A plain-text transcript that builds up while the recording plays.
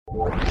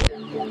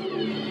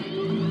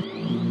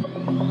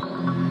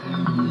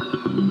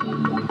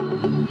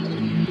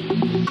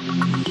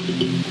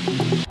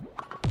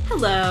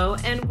Hello,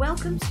 and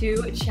welcome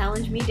to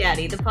Challenge Me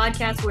Daddy, the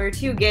podcast where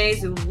two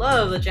gays who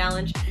love the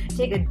challenge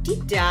take a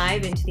deep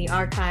dive into the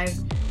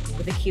archives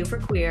with a Q for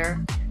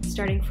queer,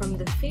 starting from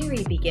the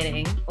very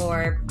beginning,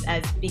 or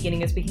as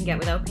beginning as we can get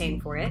without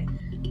paying for it,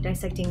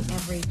 dissecting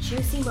every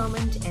juicy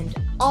moment and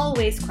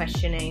always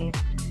questioning,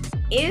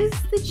 is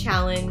the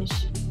challenge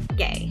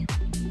gay?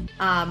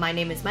 My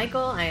name is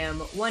Michael. I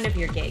am one of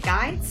your gay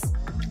guides.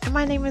 And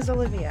my name is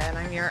Olivia, and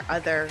I'm your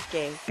other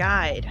gay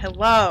guide.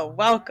 Hello,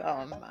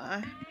 welcome.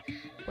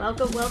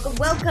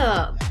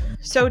 Welcome.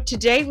 So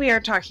today we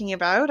are talking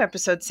about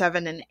episode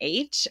 7 and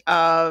 8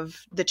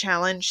 of the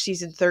challenge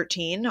season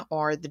 13,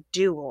 or the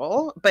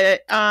duel.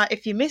 But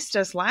if you missed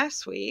us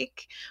last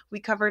week, we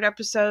covered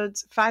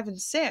episodes 5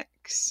 and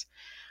 6.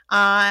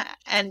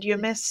 And you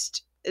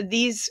missed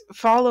these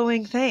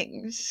following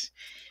things.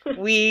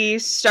 We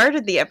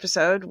started the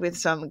episode with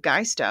some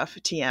guy stuff,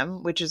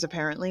 TM, which is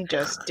apparently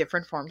just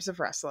different forms of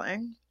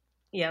wrestling.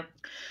 Yep.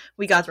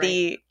 We got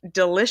the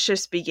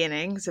delicious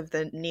beginnings of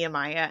the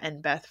Nehemiah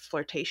and Beth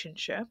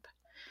flirtationship.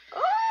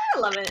 Oh, I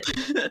love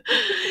it.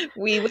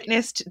 We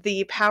witnessed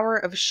the power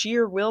of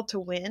sheer will to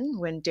win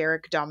when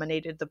Derek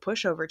dominated the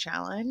pushover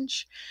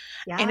challenge.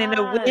 Yes. And in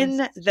a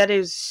win that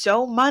is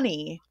so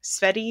money,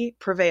 Sveti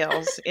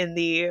prevails in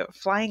the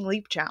flying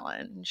leap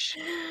challenge.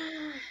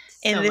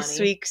 In this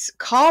week's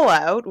call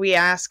out, we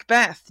ask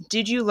Beth,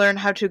 did you learn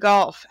how to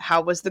golf? How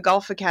was the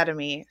golf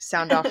academy?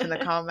 Sound off in the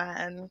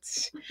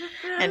comments.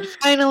 And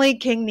finally,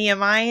 King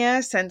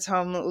Nehemiah sends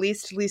home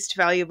least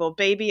valuable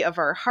baby of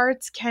our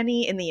hearts,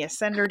 Kenny, in the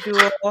Ascender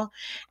duel.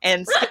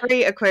 And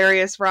Scary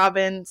Aquarius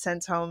Robin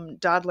sends home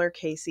Dodler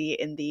Casey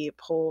in the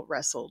pole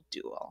wrestle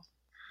duel.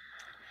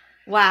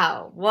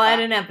 Wow. What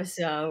an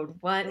episode.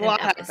 What an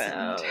episode.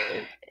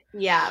 Happened.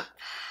 Yeah.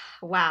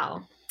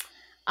 Wow.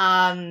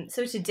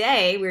 So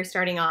today we're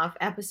starting off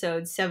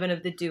episode 7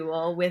 of the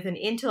duel with an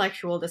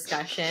intellectual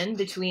discussion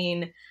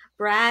between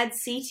Brad,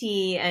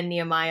 CT, and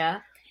Nehemiah,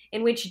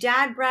 in which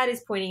Dad Brad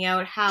is pointing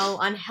out how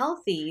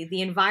unhealthy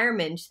the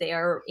environment they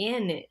are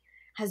in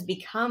has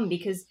become,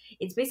 because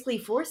it's basically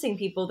forcing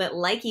people that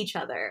like each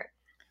other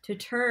to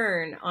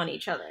turn on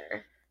each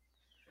other.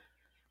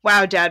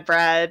 Wow, Dad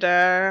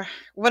Brad.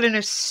 What an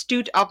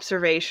astute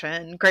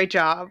observation. Great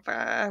job.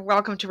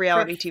 Welcome to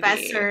reality TV.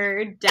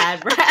 Professor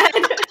Dad Brad.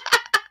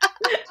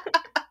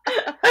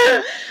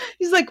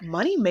 He's like,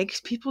 money makes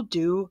people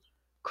do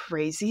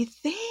crazy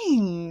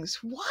things.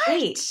 What?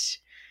 Wait,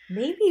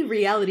 maybe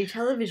reality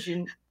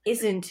television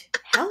isn't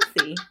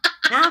healthy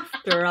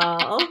after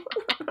all.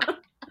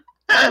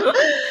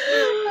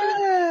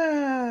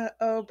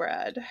 Oh,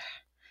 Brad.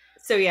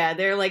 So yeah,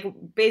 they're like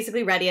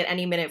basically ready at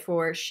any minute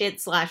for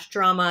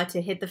shit/drama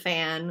to hit the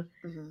fan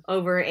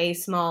over a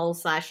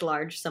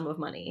small/large sum of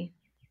money.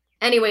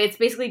 Anyway, it's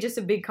basically just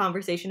a big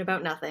conversation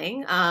about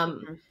nothing.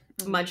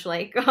 Much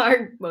like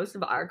most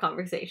of our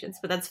conversations,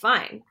 but that's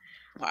fine.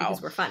 Wow.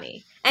 Because we're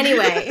funny.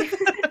 Anyway.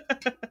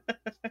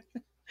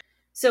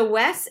 So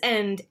Wes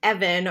and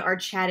Evan are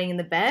chatting in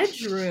the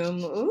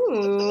bedroom.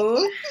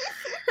 Ooh.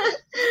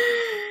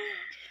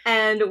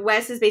 And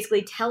Wes is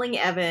basically telling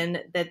Evan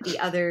that the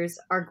others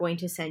are going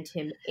to send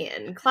him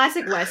in.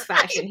 Classic Wes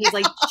fashion. He's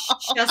like,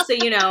 just so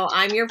you know,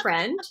 I'm your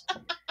friend.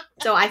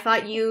 So I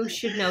thought you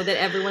should know that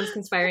everyone's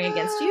conspiring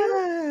against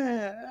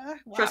you.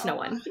 Wow. Trust no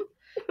one.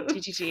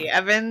 GGG.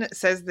 Evan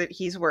says that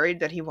he's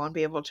worried that he won't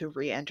be able to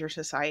re-enter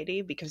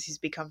society because he's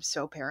become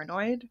so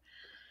paranoid.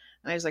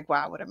 And I was like,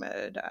 wow, what a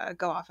mood.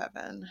 Go off,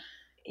 Evan.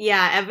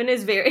 Yeah, Evan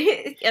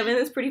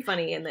is pretty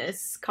funny in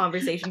this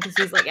conversation because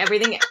he's like,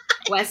 everything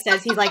Wes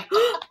says, he's like,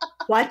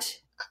 what?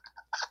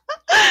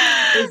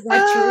 Is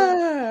that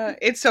true?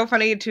 It's so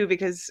funny, too,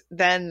 because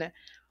then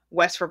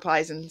Wes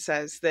replies and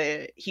says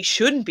that he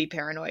shouldn't be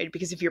paranoid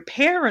because if you're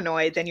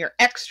paranoid, then you're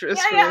extra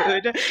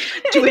screwed. Yeah.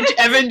 To which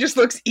Evan just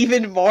looks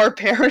even more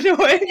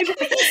paranoid.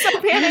 He's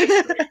so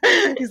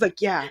panicked. He's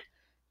like, yeah.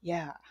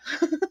 Yeah,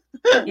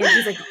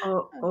 he's like,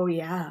 oh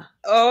yeah.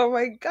 Oh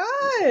my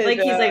god. Like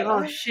he's like,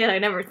 oh shit, I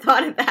never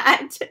thought of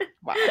that.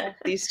 Wow,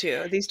 these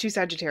two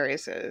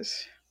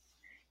Sagittariuses.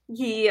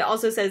 He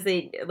also says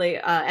that,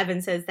 like,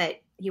 Evan says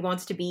that he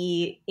wants to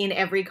be in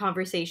every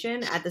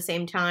conversation at the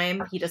same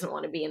time. He doesn't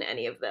want to be in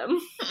any of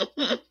them.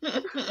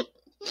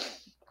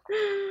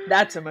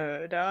 That's a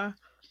mood.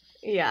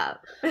 Yeah.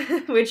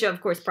 Which,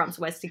 of course, prompts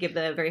Wes to give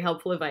the very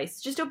helpful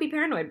advice. Just don't be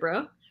paranoid,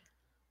 bro.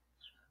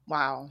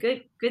 Wow.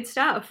 Good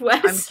stuff,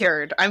 Wes.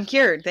 I'm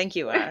cured. Thank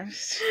you,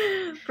 Wes.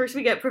 First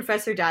we get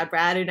Professor Dad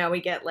Brad, and now we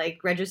get, like,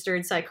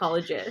 registered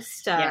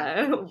psychologist,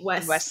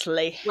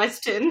 Wesley.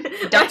 Weston.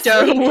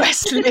 Dr.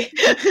 Wesley.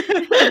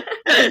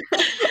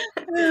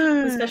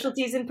 With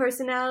specialties in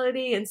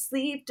personality and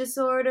sleep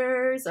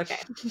disorders. Okay.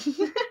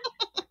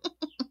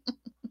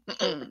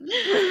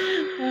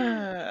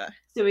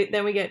 So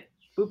then we get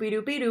Boopy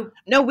doopy doop.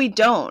 No, we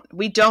don't.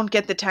 We don't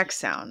get the text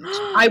sound.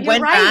 I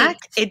went back.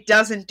 It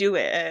doesn't do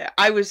it.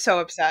 I was so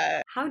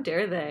upset. How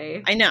dare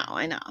they? I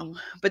know.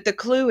 But the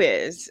clue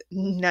is,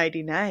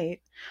 nighty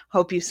night.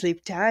 Hope you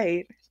sleep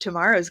tight.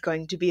 Tomorrow's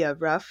going to be a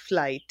rough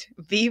flight.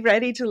 Be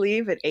ready to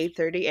leave at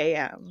 8:30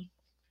 a.m.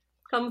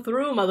 Come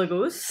through, Mother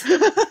Goose.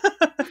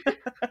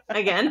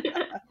 Again.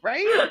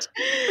 Right?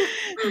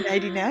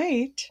 Nighty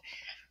night.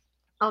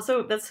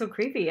 Also, that's so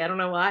creepy. I don't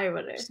know why,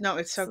 but it's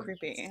so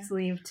creepy.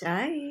 Sleep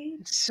tight.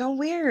 It's so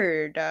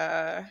weird.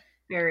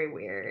 Very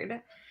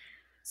weird.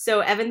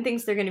 So Evan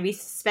thinks they're going to be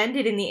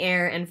suspended in the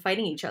air and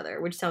fighting each other,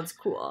 which sounds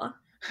cool.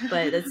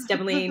 But it's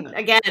definitely,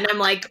 again, I'm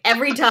like,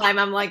 every time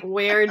I'm like,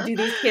 where do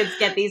these kids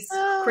get these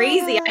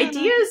crazy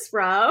ideas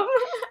from?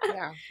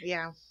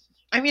 Yeah.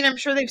 I mean, I'm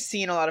sure they've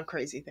seen a lot of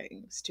crazy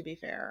things, to be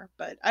fair.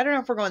 But I don't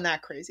know if we're going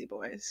that crazy,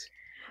 boys.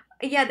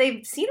 Yeah,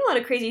 they've seen a lot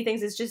of crazy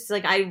things. It's just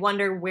like, I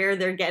wonder where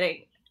they're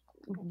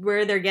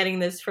getting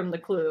this from,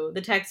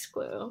 the text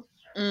clue.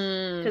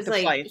 The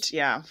flight,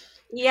 yeah.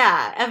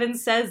 Yeah, Evan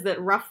says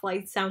that rough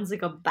flight sounds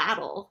like a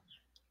battle.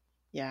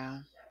 Yeah.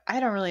 I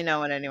don't really know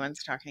what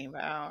anyone's talking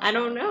about. I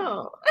don't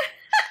know.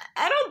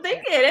 I don't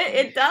think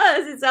it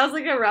does. It sounds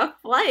like a rough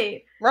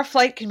flight. Rough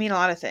flight can mean a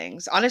lot of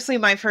things. Honestly,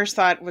 my first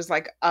thought was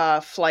like a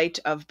flight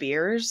of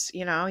beers,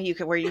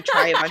 where you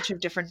try a bunch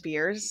of different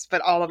beers, but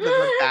all of them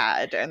are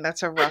bad, and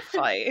that's a rough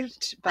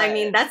flight. But, I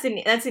mean, that's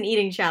an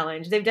eating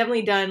challenge. They've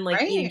definitely done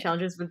eating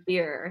challenges with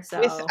beer, so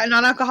with a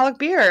non-alcoholic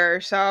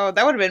beer. So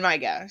that would have been my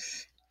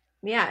guess.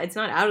 Yeah, it's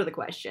not out of the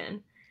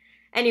question.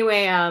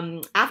 Anyway,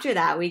 after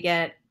that, we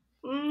get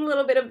a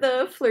little bit of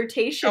the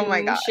flirtation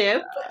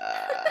ship.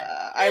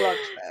 I loved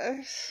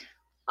this.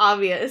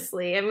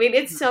 Obviously. I mean,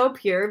 it's so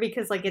pure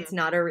because, it's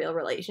not a real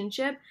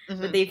relationship,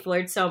 but they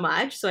flirt so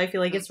much, so I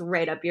feel like it's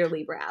right up your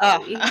Libra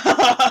alley.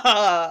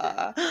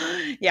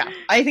 Yeah.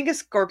 I think a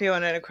Scorpio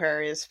and an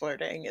Aquarius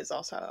flirting is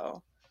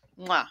also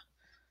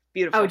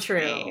beautiful. Oh,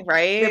 true.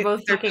 Right? They're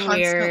both fucking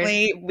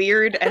constantly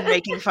weird and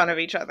making fun of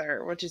each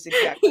other, which is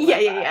exactly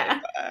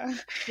yeah.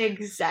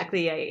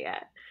 Exactly,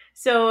 yeah.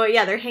 So,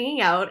 yeah, they're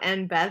hanging out,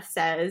 and Beth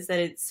says that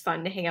it's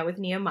fun to hang out with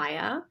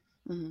Nehemiah.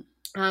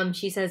 Mm-hmm.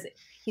 She says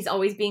he's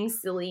always being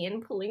silly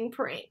and pulling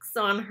pranks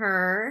on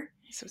her.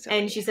 So silly.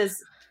 And she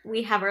says,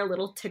 we have our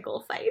little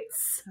tickle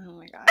fights. Oh,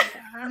 my God.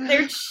 Yeah.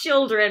 They're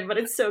children, but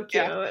it's so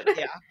cute.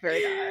 Yeah,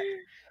 very good.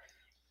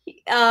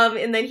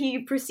 And then he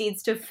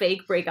proceeds to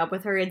fake break up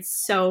with her.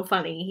 It's so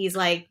funny. He's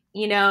like,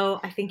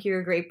 I think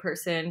you're a great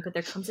person, but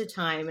there comes a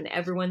time in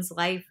everyone's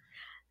life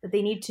that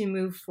they need to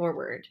move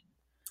forward.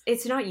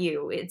 It's not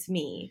you, it's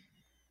me.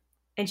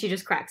 And she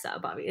just cracks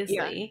up,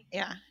 obviously.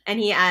 Yeah. And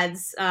he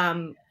adds,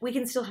 we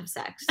can still have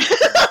sex.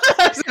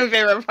 That's my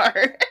favorite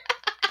part.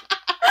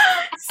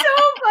 So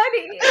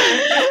funny.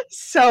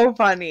 So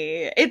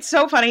funny. It's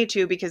so funny,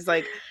 too, because,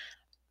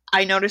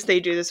 I noticed they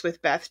do this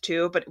with Beth,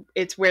 too, but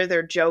it's where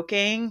they're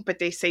joking, but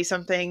they say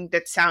something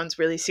that sounds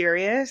really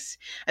serious.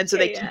 And so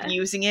they keep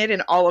using it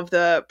in all of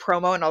the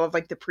promo and all of,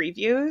 the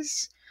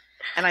previews.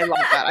 And I love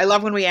that. I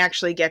love when we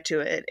actually get to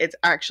it. It's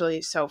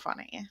actually so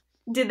funny.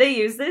 Did they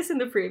use this in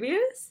the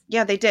previews?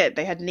 Yeah, they did.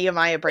 They had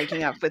Nehemiah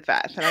breaking up with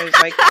Beth. And I was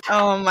like,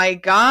 oh my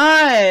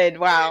God.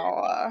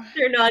 Wow.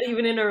 They're not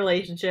even in a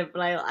relationship,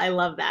 but I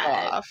love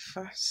that.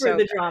 For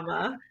the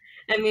drama.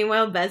 And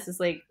meanwhile, Beth is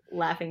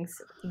laughing.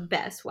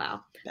 Beth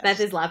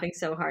is laughing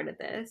so hard at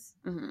this.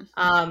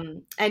 Mm-hmm.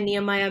 And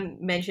Nehemiah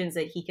mentions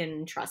that he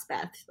can trust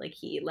Beth.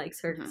 He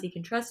likes her because he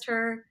can trust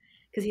her.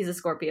 Because he's a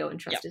Scorpio and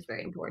trust is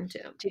very important to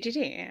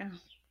him.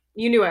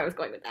 You knew I was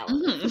going with that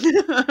one.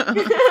 Mm-hmm.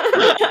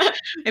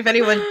 If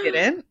anyone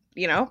didn't,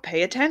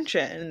 pay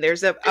attention.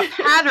 There's a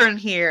pattern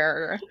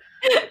here.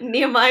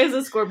 Nehemiah's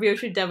a Scorpio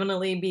should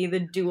definitely be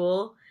the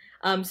dual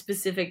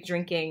specific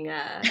drinking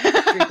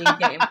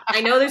game.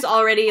 I know there's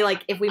already,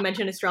 if we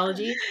mention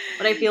astrology,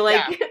 but I feel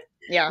like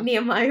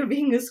Nehemiah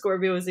being a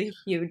Scorpio is a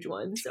huge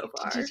one so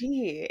far.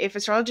 If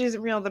astrology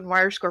isn't real, then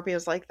why are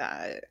Scorpios like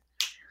that?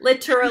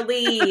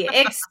 Literally,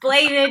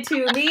 explain it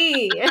to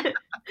me. And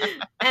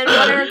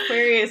what are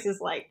Aquarius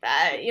is like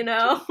that,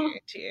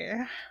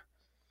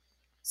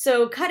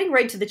 So cutting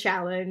right to the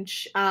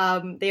challenge,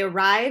 they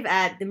arrive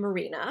at the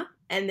marina,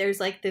 and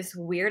there's this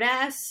weird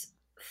ass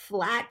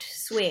flat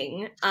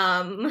swing.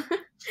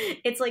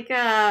 It's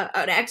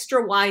an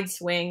extra wide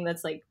swing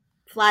that's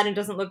flat and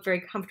doesn't look very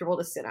comfortable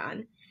to sit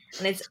on,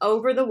 and it's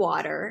over the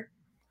water.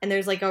 And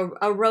there's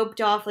a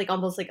roped off,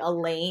 almost a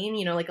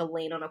lane, a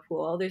lane on a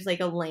pool. There's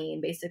a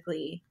lane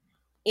basically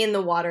in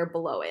the water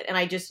below it. And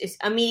I just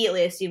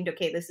immediately assumed,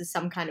 okay, this is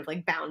some kind of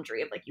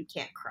boundary of you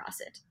can't cross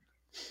it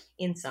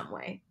in some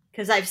way.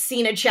 Because I've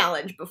seen a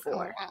challenge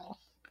before. Oh,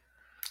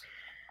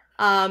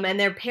 wow. And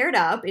they're paired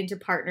up into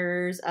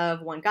partners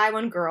of one guy,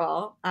 one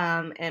girl.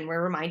 And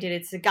we're reminded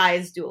it's a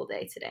guy's duel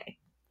day today.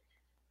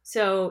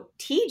 So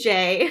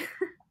TJ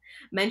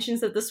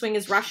mentions that the swing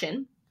is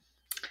Russian.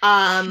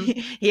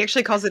 He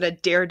actually calls it a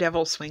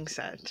daredevil swing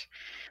set.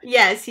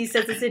 Yes, he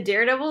says it's a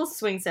daredevil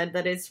swing set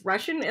that is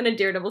Russian and a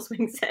daredevil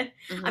swing set.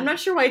 Mm-hmm. I'm not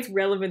sure why it's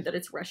relevant that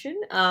it's Russian.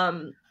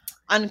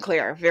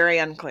 Unclear. Very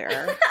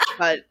unclear.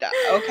 But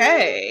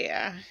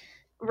okay.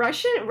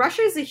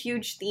 Russia is a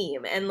huge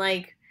theme, and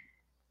like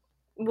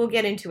we'll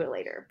get into it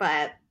later,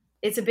 but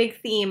it's a big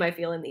theme I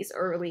feel in this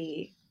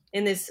early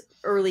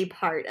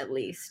part at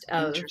least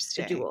of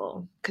the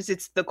duel, because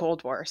it's the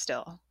Cold War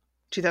still.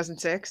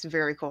 2006,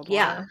 very Cold War.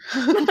 Yeah.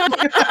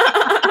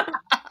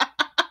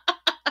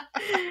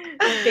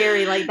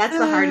 Very, like, that's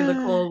the heart of the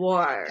Cold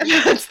War.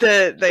 That's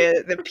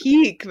the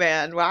peak,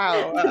 man.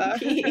 Wow. The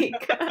peak.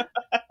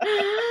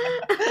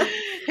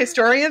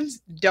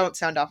 Historians, don't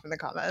sound off in the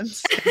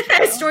comments.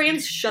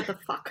 Historians, shut the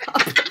fuck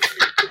up.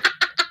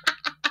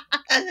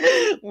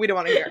 We don't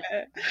want to hear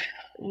it.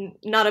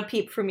 Not a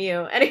peep from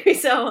you. Anyway,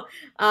 so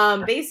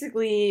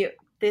basically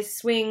this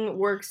swing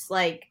works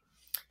like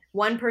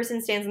one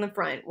person stands in the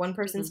front, one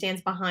person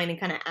stands behind and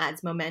kind of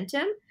adds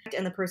momentum,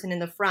 and the person in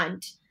the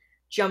front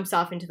jumps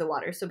off into the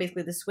water. So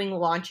basically the swing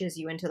launches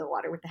you into the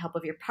water with the help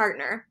of your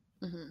partner.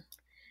 Mm-hmm.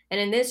 And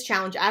in this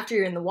challenge, after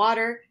you're in the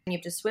water, you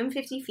have to swim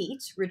 50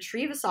 feet,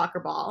 retrieve a soccer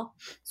ball,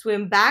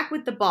 swim back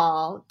with the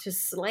ball to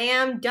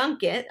slam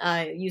dunk it,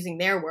 using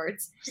their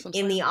words,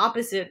 in the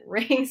opposite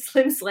ring,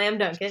 slam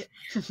dunk it.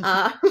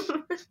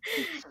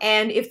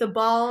 And if the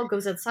ball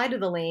goes outside of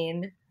the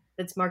lane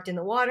that's marked in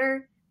the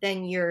water,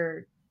 then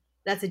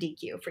that's a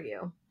DQ for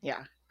you.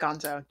 Yeah,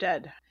 gonzo,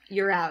 dead.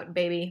 You're out,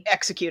 baby.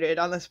 Executed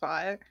on the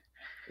spot.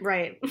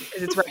 Right.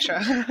 Because it's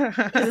Russia.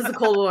 Because it's the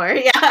Cold War,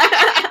 yeah.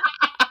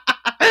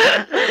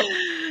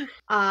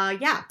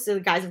 Yeah. So the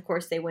guys, of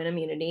course, they win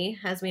immunity,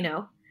 as we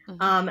know.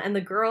 Mm-hmm. And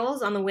the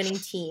girls on the winning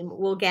team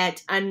will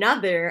get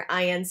another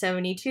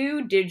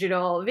IN72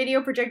 digital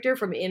video projector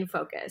from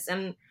InFocus.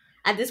 And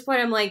at this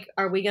point, I'm like,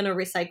 are we going to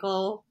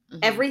recycle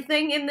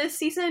everything in this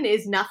season?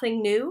 Is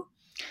nothing new?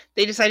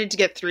 They decided to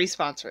get 3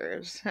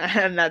 sponsors,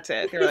 and that's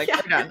it. They're like, yeah.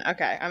 We're done.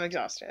 Okay, I'm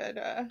exhausted.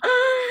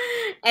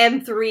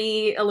 And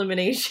 3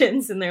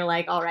 eliminations, and they're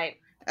like, all right.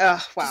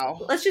 Wow.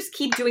 Let's just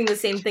keep doing the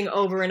same thing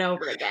over and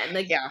over again.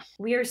 Like, yeah.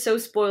 We are so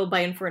spoiled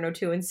by Inferno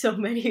 2 in so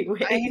many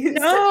ways. I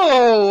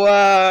know.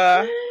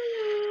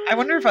 I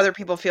wonder if other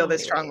people feel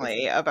this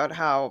strongly about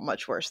how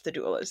much worse the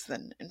duel is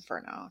than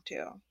Inferno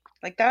 2.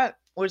 Like, that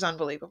was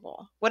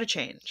unbelievable. What a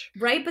change.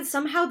 Right, but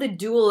somehow the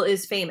duel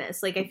is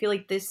famous. Like, I feel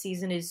like this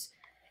season is...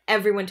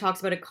 Everyone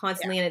talks about it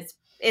constantly, and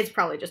it's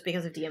probably just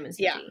because of DM and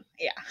CT.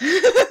 Yeah.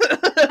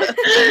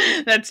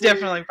 That's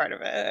definitely part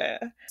of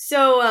it.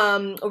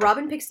 So,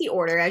 Robin picks the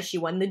order as she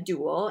won the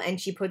duel, and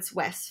she puts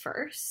Wes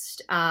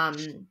first. I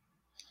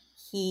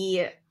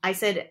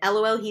said,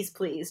 LOL, he's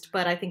pleased,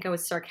 but I think I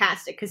was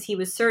sarcastic, because he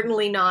was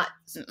certainly not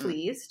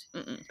pleased.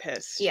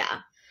 Pissed.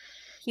 Yeah.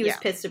 He was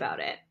pissed about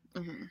it.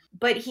 Mm-hmm.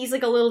 But he's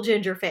like a little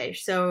ginger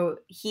fish, so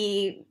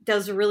he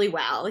does really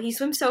well. He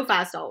swims so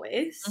fast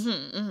always.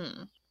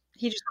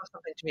 He just wants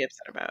something to be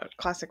upset about.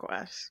 Classic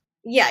Wes.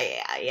 Yeah.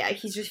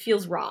 He just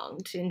feels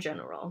wronged in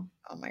general.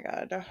 Oh my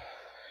god.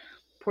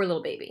 Poor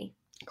little baby.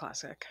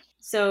 Classic.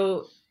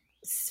 So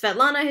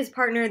Svetlana, his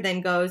partner,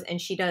 then goes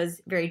and she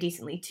does very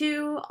decently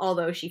too,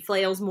 although she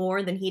flails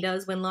more than he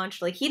does when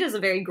launched. Like, he does a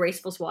very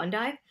graceful swan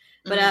dive,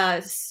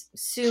 but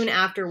soon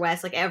after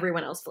Wes, like,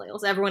 everyone else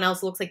flails. Everyone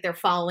else looks like they're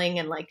falling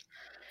and like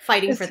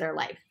fighting for their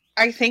life.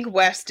 I think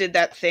Wes did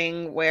that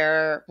thing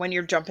where when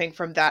you're jumping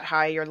from that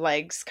high, your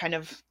legs kind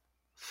of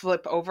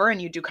flip over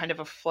and you do kind of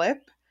a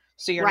flip,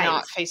 so you're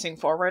not facing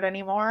forward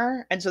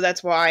anymore. And so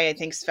that's why I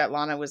think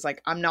Svetlana was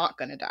like, I'm not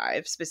gonna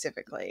dive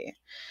specifically.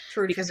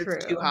 Because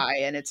it's too high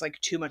and it's like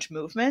too much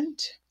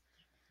movement.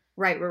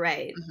 Right.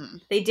 Mm-hmm.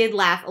 They did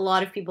laugh. A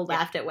lot of people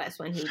laughed at Wes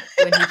when he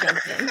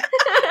jumped in.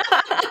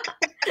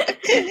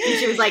 And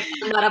she was like,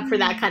 I'm not up for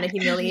that kind of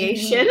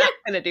humiliation. I'm not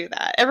gonna do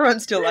that.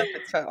 Everyone still laughed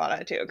at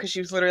Svetlana too, because she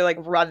was literally like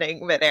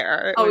running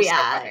midair. Oh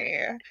yeah. So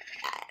funny.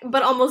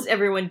 But almost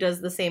everyone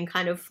does the same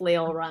kind of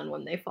flail run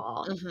when they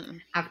fall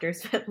after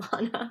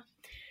Svetlana.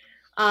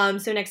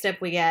 So next up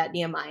we get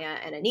Nehemiah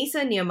and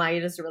Anissa.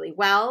 Nehemiah does really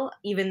well,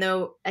 even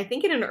though I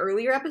think in an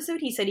earlier episode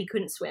he said he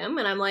couldn't swim,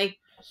 and I'm like,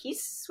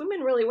 he's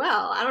swimming really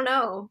well. I don't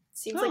know.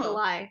 Seems like a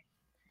lie.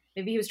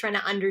 Maybe he was trying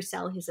to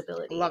undersell his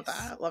abilities. Love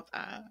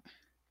that.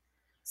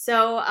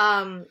 So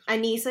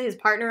Anissa, his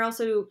partner,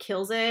 also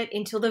kills it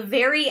until the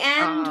very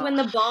end when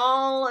the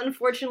ball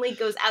unfortunately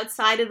goes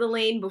outside of the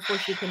lane before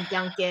she can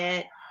dunk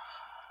it,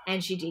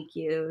 and she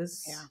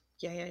DQs.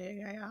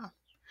 Yeah.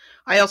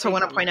 I also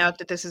want to point out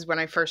that this is when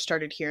I first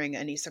started hearing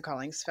Anissa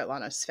calling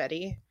Svetlana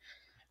Sveti,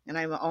 and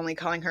I'm only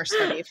calling her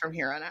Sveti from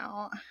here on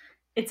out.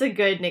 It's a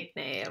good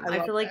nickname.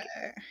 I feel like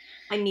it.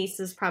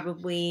 Anissa's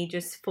probably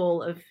just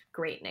full of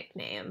great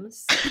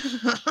nicknames.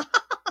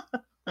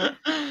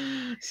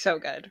 So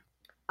good.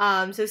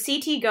 So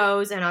CT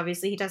goes, and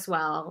obviously he does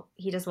well.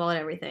 He does well at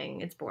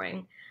everything. It's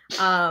boring.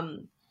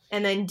 And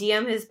then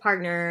DM, his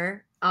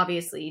partner,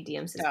 obviously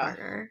DM's his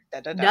partner.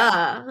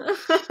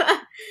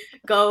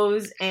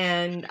 Goes,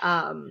 and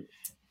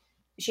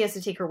she has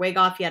to take her wig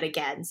off yet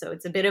again. So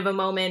it's a bit of a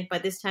moment,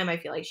 but this time I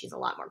feel like she's a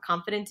lot more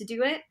confident to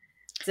do it.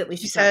 Because at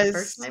least she says the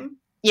first time.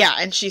 Yeah,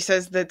 and she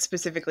says that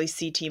specifically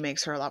CT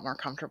makes her a lot more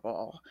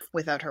comfortable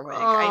without her wig. Aww.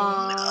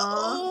 I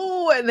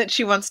know. And that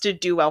she wants to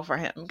do well for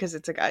him because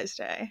it's a guy's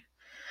day.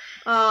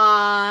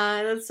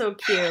 Aw, that's so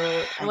cute.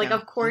 I Like, know.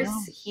 of course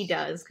he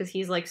does, because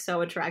he's like so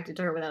attracted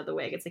to her without the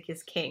wig. It's like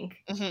his kink.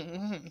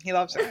 He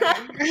loves her.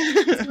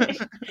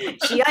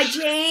 G.I.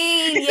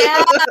 Jane,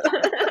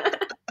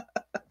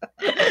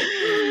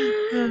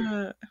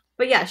 yeah.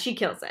 But yeah, she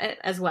kills it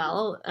as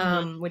well,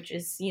 which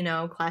is,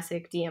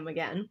 classic DM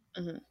again.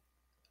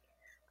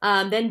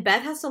 Then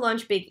Beth has to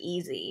launch Big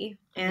Easy.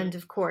 And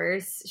of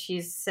course,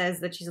 she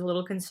says that she's a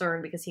little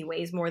concerned because he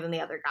weighs more than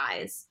the other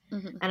guys.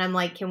 And I'm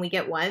like, can we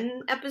get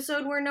one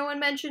episode where no one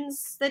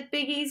mentions that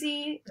Big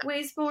Easy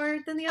weighs more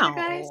than the other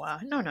guys?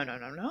 No. Not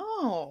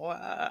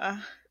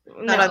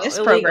No, on this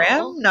illegal.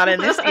 program. Not in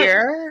this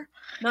year.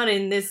 Not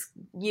in this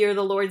year,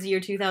 the Lord's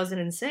year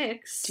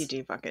 2006.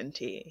 TG fucking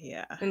T,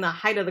 yeah. In the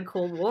height of the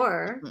Cold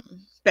War.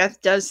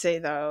 Beth does say,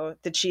 though,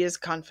 that she is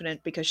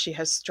confident because she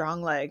has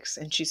strong legs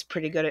and she's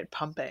pretty good at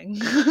pumping.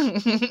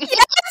 Yes!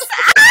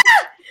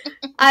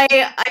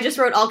 I just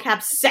wrote all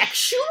caps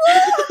sexual.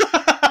 Also,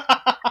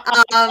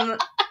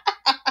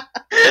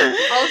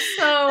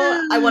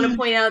 I want to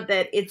point out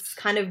that it's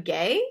kind of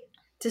gay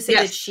to say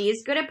that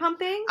she's good at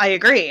pumping. I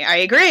agree.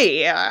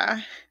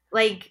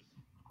 Like,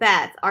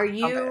 Beth, are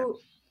you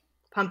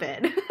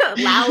pumping?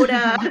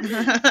 Louder.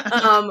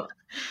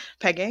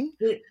 Pegging?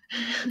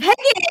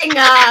 Pegging!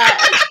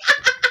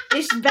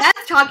 Is Beth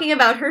talking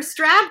about her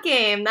strap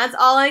game? That's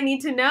all I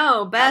need to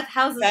know. Beth,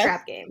 how's the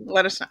strap game?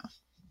 Let us know.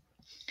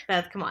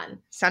 Beth, come on.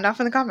 Sound off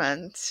in the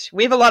comments.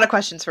 We have a lot of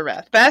questions for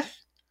Beth. Beth,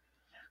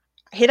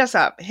 hit us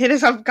up.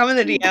 Come in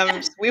the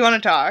DMs. We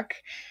want to talk.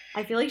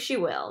 I feel like she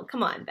will.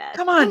 Come on, Beth.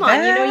 Come on,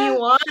 Beth. You know you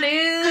want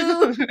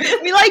to.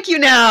 We like you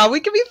now.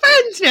 We can be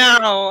friends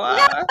now.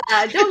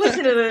 Yeah, don't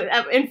listen to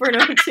the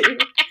Inferno 2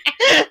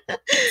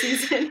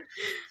 season.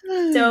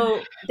 So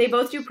they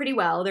both do pretty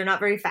well. They're not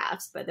very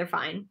fast, but they're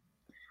fine.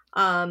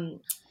 Evan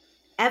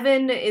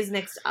is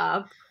next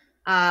up,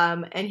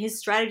 and his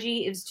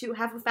strategy is to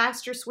have a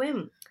faster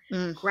swim.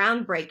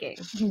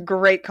 Groundbreaking.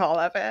 Great call,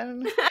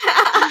 Evan.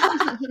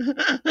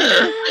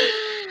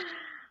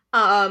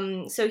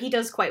 So he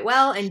does quite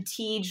well, and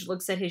Tej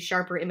looks at his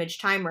sharper image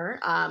timer,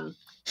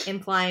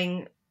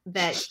 implying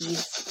that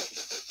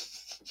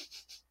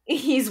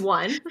he's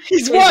won.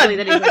 He's won.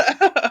 He's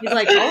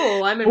like,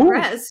 oh, I'm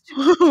impressed.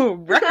 Ooh,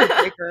 record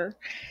breaker.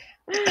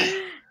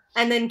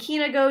 And then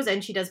Kina goes,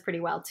 and she does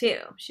pretty well too.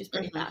 She's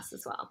pretty fast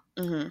as well.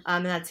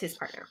 And that's his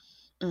partner.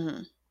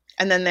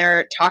 And then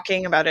they're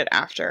talking about it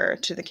after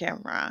to the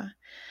camera,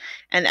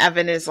 and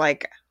Evan is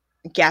like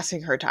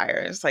gassing her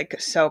tires, like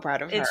so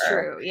proud of her. It's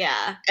true,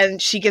 yeah.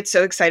 And she gets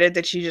so excited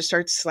that she just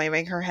starts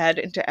slamming her head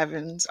into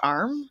Evan's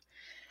arm.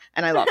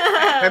 And I love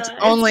that. That's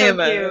only a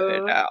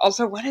mood.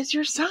 Also, what is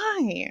your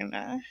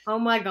sign? Oh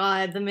my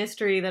god, the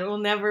mystery that will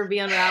never be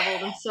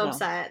unraveled. I'm so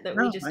upset that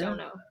we just don't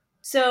know.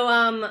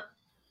 So,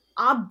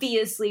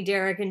 obviously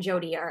Derek and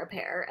Jody are a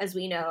pair, as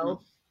we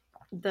know.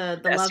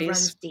 The love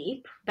runs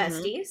deep.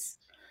 Besties.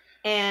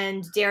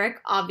 And Derek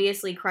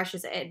obviously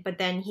crushes it, but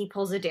then he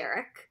pulls a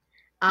Derek.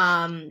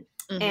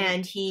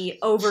 And he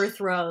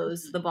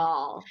overthrows the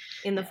ball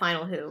in the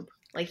final hoop.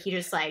 Like, he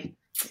just, like,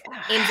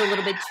 aims a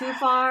little bit too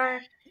far.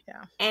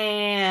 Yeah.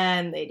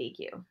 And they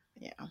DQ.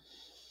 Yeah.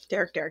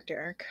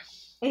 Derek.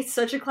 It's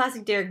such a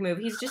classic Derek move.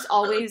 He's just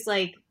always,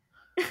 like,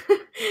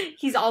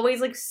 he's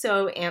always, like,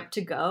 so amped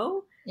to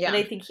go. Yeah. And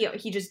I think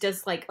he just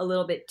does, like, a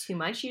little bit too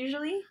much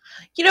usually.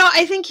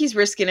 I think he's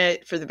risking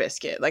it for the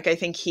biscuit. Like, I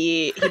think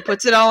he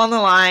puts it all on the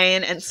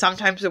line, and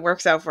sometimes it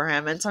works out for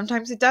him, and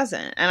sometimes it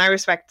doesn't. And I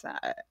respect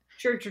that.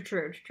 True.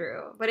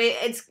 But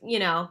it's,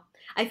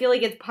 I feel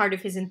like it's part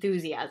of his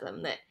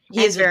enthusiasm that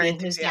he is very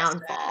his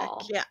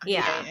downfall.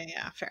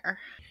 Yeah, fair.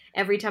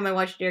 Every time I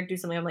watch Derek do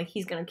something, I'm like,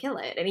 he's going to kill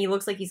it. And he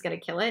looks like he's going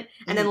to kill it.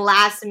 And then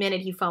last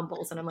minute he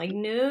fumbles. And I'm like,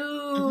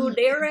 no,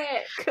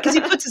 Derek. Because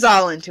he puts his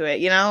all into it,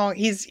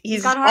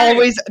 He's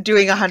always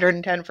doing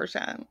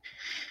 110%.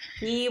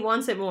 He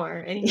wants it more.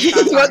 And he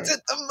wants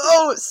it the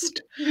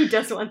most. He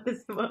does want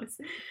this the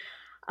most.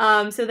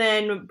 So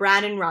then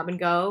Brad and Robin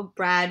go.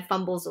 Brad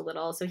fumbles a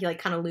little, so he like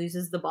kind of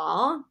loses the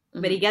ball,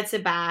 but he gets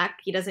it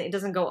back. It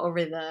doesn't go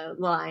over the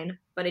line,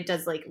 but it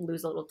does like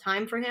lose a little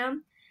time for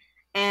him.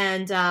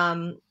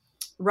 And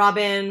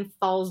Robin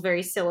falls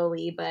very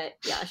sillily, but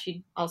yeah,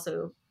 she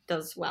also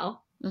does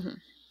well.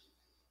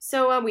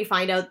 So we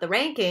find out the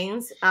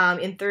rankings.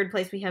 In third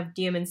place, we have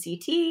Diem and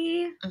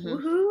CT.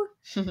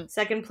 Woohoo!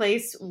 Second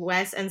place,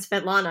 Wes and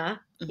Svetlana.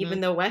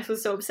 Even though Wes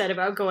was so upset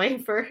about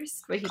going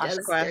first, but he does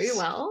very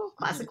well.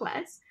 Classic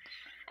Wes.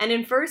 And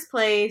in first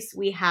place,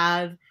 we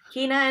have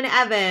Kina and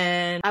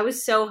Evan. I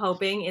was so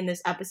hoping in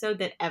this episode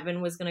that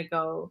Evan was going to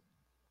go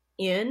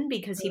in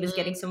because he was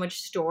getting so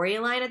much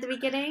storyline at the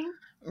beginning.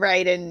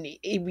 Right, and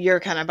you're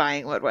kind of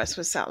buying what Wes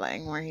was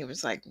selling, where he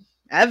was like,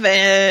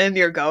 Evan,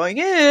 you're going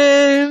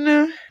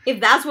in. If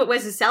that's what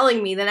Wes is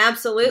selling me, then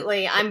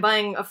absolutely, I'm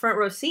buying a front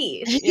row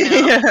seat.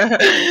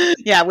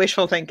 Yeah,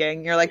 wishful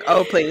thinking. You're like,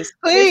 oh, please.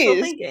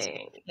 Wishful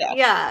thinking.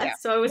 Yeah.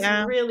 So I was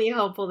really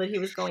hopeful that he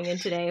was going in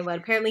today, but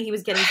apparently he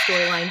was getting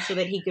storyline so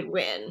that he could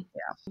win.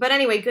 But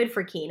anyway, good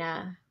for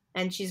Kina,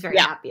 and she's very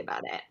happy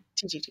about it.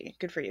 TGT.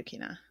 Good for you,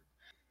 Kina.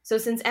 So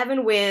since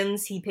Evan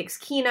wins, he picks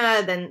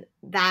Kina, then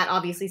that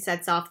obviously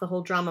sets off the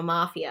whole drama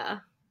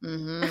mafia.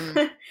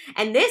 Mm-hmm.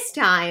 And this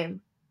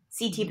time,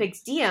 CT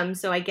picks Diem,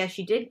 so I guess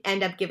she did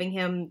end up giving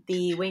him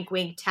the wink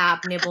wink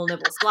tap nibble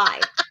nibble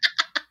slide.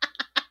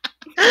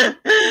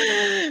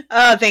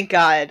 Oh, thank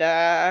God.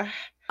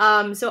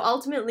 So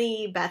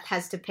ultimately, Beth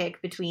has to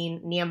pick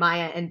between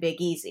Nehemiah and Big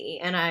Easy,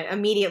 and I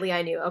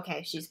knew,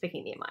 okay, she's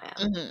picking Nehemiah.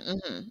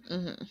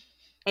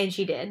 And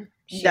she did.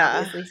 She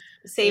obviously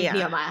saved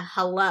Nehemiah.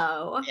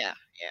 Hello. Yeah.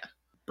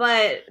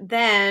 But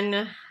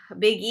then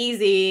Big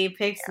Easy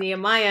picks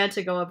Nehemiah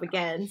to go up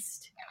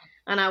against,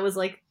 and I was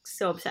like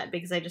so upset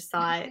because I just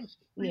thought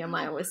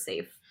Nehemiah was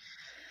safe.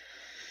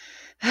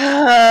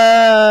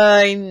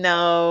 I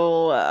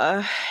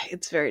know.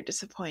 It's very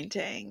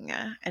disappointing.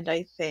 And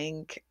I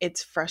think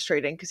it's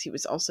frustrating because he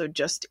was also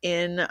just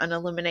in an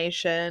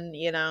elimination,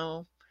 you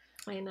know.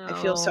 I know.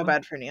 I feel so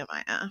bad for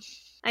Nehemiah.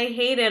 I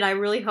hate it. I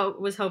really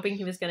was hoping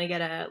he was going to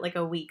get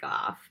a week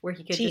off where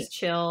he could just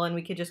chill and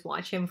we could just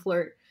watch him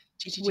flirt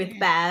with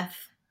Beth.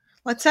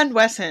 Let's send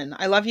Wes in.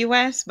 I love you,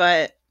 Wes,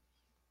 but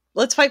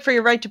let's fight for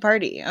your right to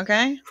party,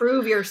 okay?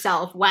 Prove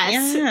yourself,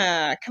 Wes.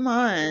 Yeah, come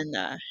on.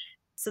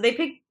 So they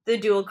picked the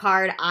dual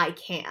card I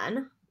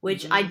Can,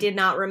 which I did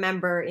not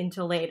remember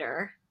until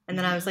later. And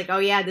then I was like, oh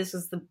yeah, this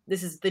is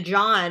the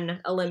John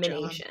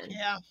elimination. John.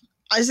 Yeah.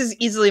 This is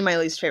easily my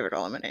least favorite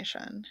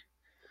elimination.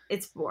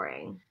 It's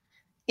boring.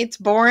 It's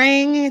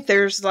boring.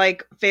 There's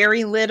like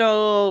very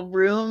little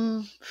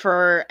room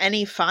for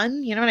any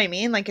fun. You know what I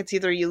mean? Like it's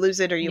either you lose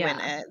it or you win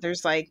it.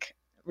 There's like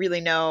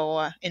really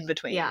no in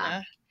between.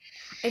 Yeah.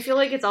 I feel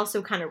like it's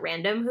also kind of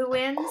random who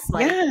wins.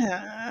 Like,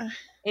 yeah.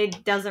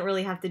 It doesn't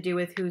really have to do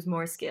with who's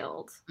more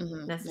skilled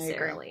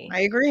necessarily.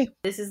 I agree.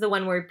 This is the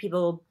one where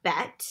people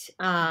bet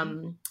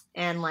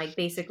and like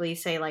basically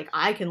say like,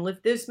 I can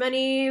lift this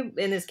many. In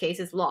this case,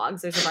 it's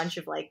logs. There's a bunch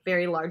of like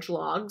very large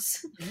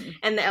logs.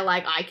 And they're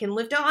like, I can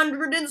lift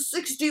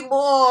 160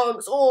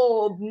 logs.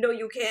 Oh, no,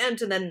 you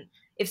can't. And then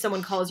if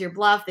someone calls your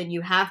bluff, then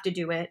you have to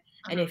do it.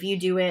 And if you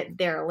do it,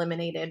 they're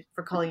eliminated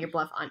for calling your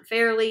bluff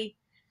unfairly.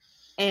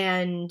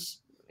 And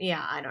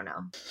yeah, I don't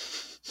know.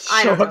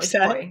 I don't know. It's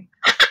boring.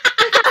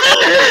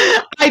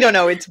 I don't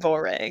know. It's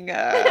boring.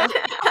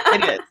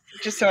 It is.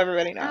 Just so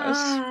everybody knows.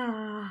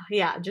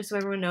 Yeah, just so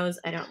everyone knows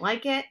I don't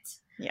like it.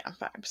 Yeah,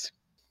 vibes.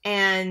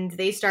 And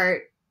they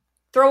start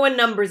throwing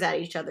numbers at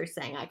each other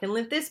saying, I can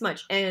lift this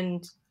much.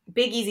 And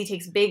Big Easy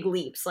takes big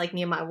leaps. Like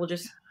Nehemiah will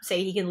just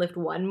say he can lift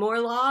one more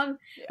log.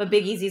 Yeah. But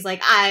Big Easy's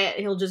like,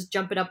 he'll just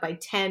jump it up by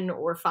 10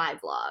 or 5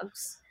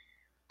 logs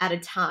at a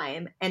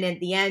time. And at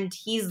the end,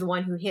 he's the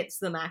one who hits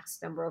the max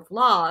number of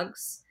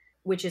logs,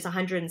 which is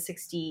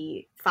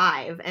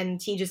 165.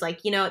 And he just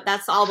like,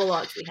 that's all the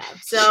logs we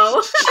have.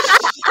 So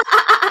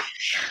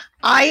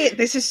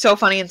this is so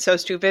funny and so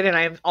stupid. And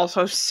I'm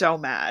also so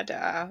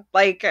mad.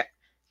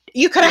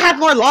 You could have had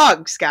more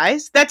logs,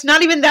 guys. That's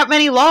not even that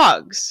many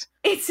logs.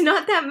 It's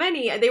not that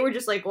many. They were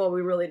just like, well,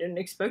 we really didn't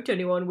expect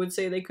anyone would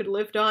say they could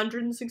lift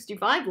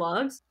 165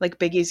 logs. Like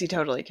Big Easy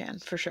totally can,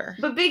 for sure.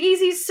 But Big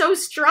Easy's so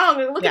strong.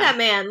 Look at that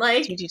man.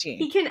 Like,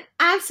 he can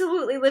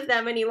absolutely lift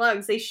that many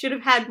logs. They should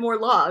have had more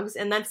logs.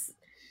 And that's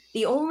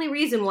the only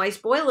reason why,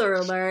 spoiler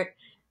alert,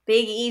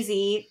 Big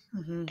Easy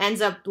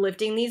ends up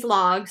lifting these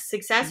logs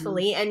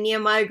successfully. And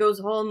Nehemiah goes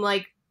home,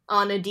 like,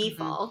 on a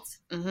default.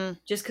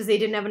 Just because they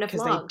didn't have enough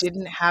logs. Because they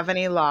didn't have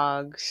any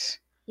logs.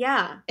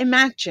 Yeah.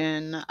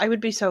 Imagine. I would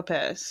be so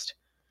pissed.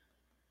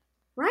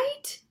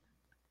 Right?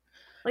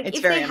 Like,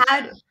 if they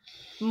had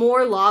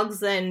more logs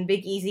than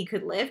Big Easy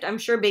could lift, I'm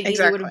sure Big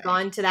Easy would have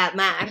gone to that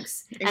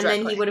max. And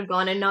then he would have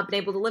gone and not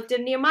been able to lift it,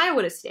 and Nehemiah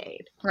would have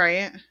stayed.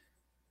 Right.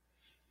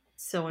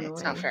 So annoying.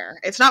 It's not fair.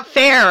 It's not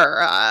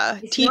fair,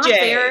 it's TJ. Not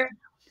fair.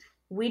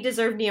 We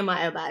deserve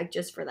Nehemiah back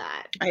just for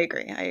that. I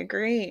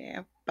agree.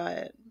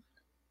 But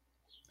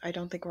I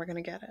don't think we're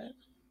going to get it.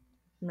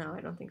 No,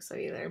 I don't think so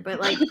either. But,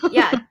 like,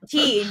 yeah,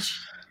 Tej,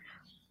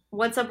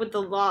 what's up with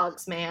the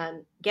logs,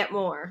 man? Get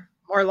more.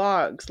 More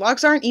logs.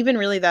 Logs aren't even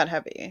really that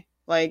heavy.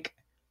 Like,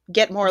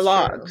 get more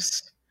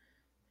logs.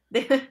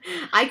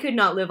 I could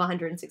not live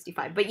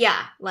 165. But,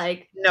 yeah,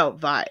 like... No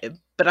vibe.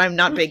 But I'm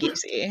not Big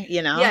Easy,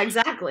 you know? Yeah,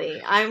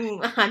 exactly.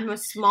 I'm a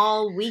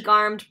small,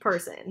 weak-armed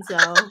person, so...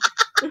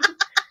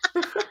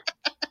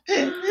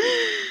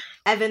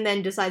 Evan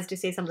then decides to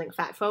say something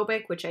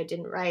fat-phobic, which I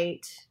didn't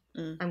write.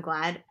 I'm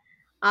glad.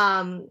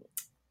 And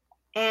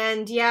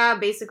yeah,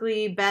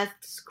 basically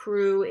Beth's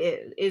crew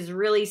is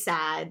really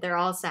sad. They're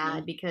all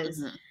sad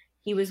because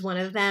he was one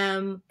of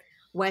them.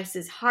 Wes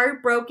is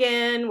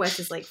heartbroken. Wes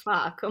is like,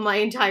 fuck, my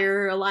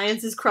entire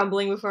alliance is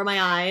crumbling before my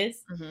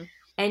eyes.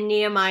 And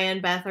Nehemiah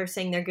and Beth are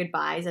saying their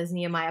goodbyes as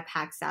Nehemiah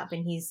packs up,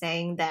 and he's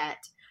saying that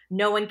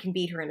no one can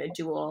beat her in a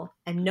duel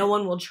and no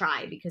one will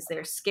try because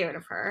they're scared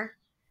of her.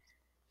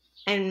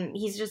 And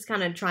he's just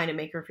kind of trying to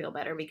make her feel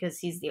better because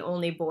he's the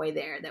only boy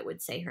there that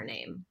would say her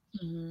name.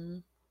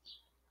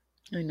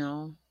 I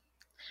know.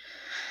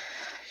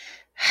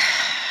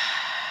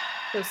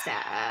 So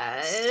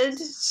sad.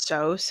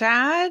 So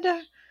sad.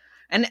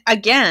 And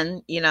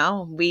again,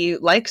 we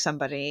like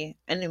somebody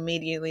and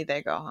immediately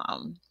they go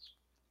home.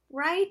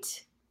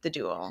 Right? The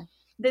duel.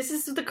 This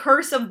is the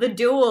curse of the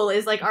duel,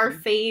 is like our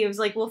faves.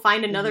 Like, we'll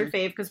find another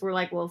fave because we're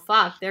like, well,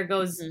 fuck, there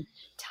goes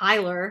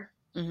Tyler,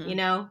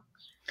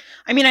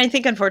 I mean, I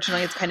think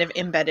unfortunately it's kind of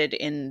embedded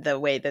in the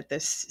way that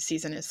this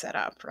season is set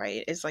up,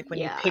 right? Is like when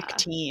you pick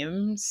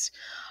teams,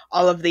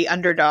 all of the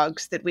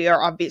underdogs that we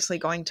are obviously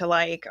going to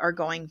like are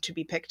going to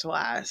be picked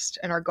last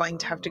and are going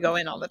to have to go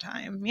in all the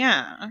time.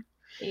 Yeah.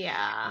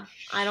 Yeah,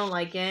 I don't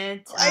like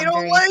it. I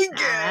don't like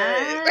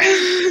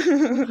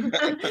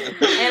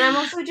it. And I'm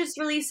also just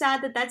really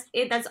sad that that's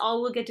it. That's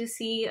all we'll get to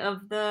see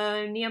of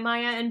the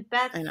Nehemiah and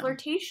Beth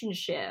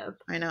flirtationship.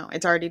 I know.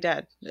 It's already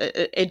dead.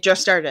 It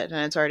just started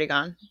and it's already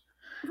gone.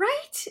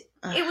 Right?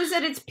 It was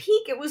at its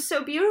peak. It was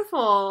so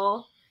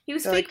beautiful. He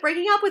was fake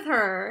breaking up with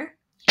her.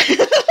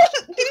 Didn't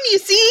you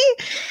see?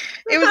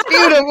 It was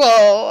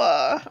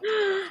beautiful.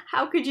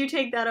 How could you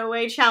take that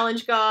away,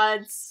 challenge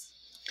gods?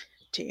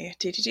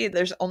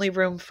 There's only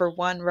room for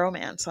one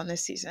romance on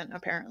this season,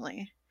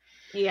 apparently.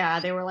 Yeah,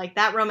 they were like,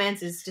 that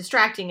romance is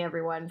distracting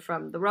everyone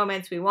from the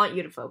romance we want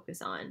you to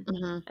focus on,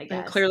 I guess.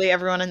 And clearly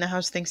everyone in the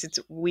house thinks it's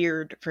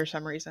weird for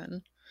some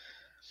reason.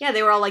 Yeah,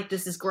 they were all like,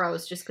 this is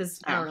gross, just because,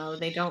 I don't know,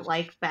 they don't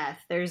like Beth.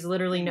 There's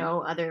literally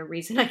no other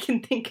reason I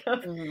can think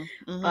of.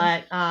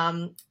 But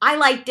I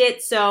liked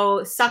it,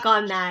 so suck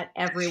on that,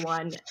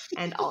 everyone,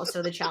 and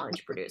also the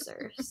challenge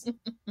producers.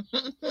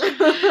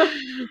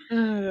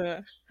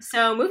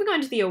 So, moving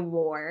on to the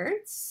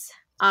awards.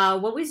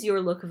 What was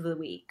your look of the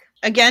week?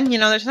 Again,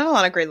 there's not a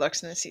lot of great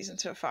looks in this season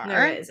so far.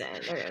 There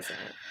isn't.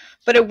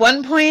 But at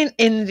one point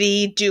in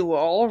the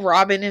duel,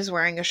 Robin is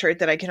wearing a shirt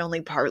that I can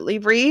only partly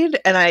read,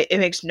 and it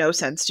makes no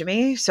sense to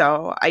me,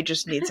 so I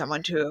just need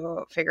someone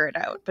to figure it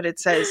out. But it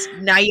says,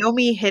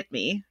 Naomi hit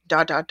me, ...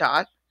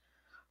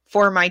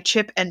 for my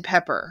chip and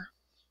pepper.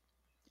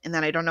 And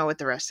then I don't know what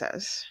the rest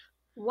says.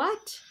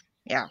 What?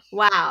 Yeah.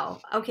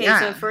 Wow. Okay,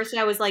 so at first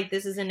I was like,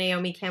 this is a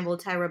Naomi Campbell,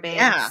 Tyra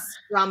Banks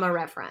drama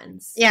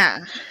reference. Yeah.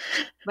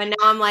 But now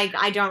I'm like,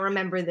 I don't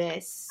remember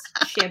this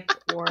chip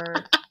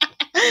or...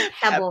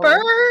 Pebble.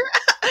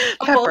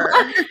 Pepper.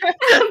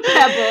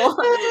 Pebble.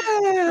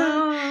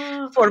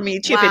 For me,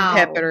 chip and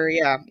pepper.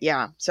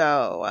 Yeah.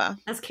 So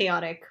that's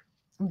chaotic.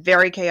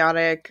 Very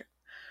chaotic.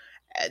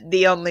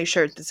 The only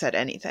shirt that said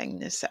anything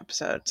this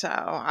episode. So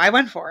I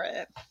went for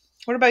it.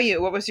 What about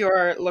you? What was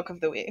your look of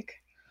the week?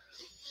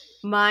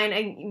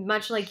 Mine,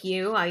 much like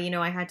you,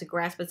 I had to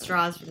grasp at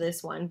straws for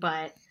this one,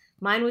 but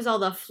mine was all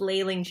the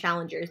flailing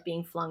challengers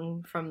being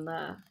flung from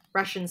the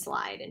Russian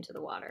slide into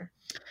the water.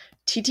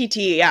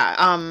 TTT,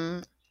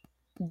 yeah.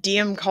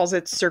 Diem calls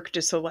it Cirque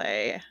du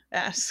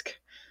Soleil-esque.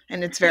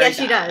 And it's very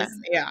she does.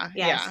 Yeah.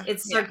 Yes, yeah.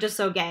 It's Cirque du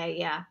Soleil,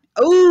 yeah.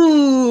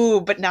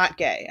 Ooh, but not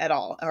gay at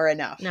all, or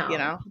enough,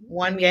 No.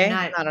 One gay,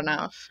 not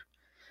enough.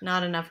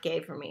 Not enough gay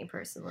for me,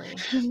 personally.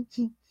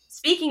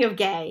 Speaking of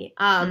gay,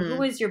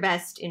 who is your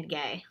best in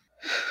gay?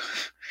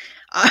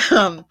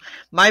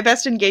 My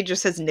best in gay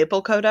just says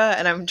nipple coda,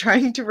 and I'm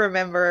trying to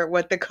remember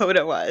what the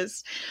coda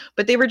was.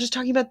 But they were just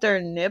talking about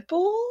their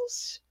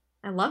nipples?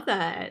 I love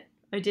that.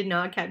 I did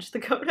not catch the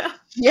coda.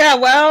 Yeah,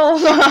 well,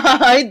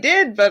 I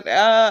did, but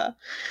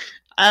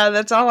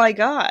that's all I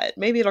got.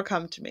 Maybe it'll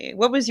come to me.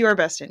 What was your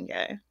best in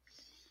gay?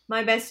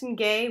 My best in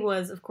gay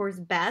was, of course,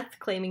 Beth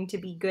claiming to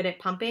be good at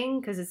pumping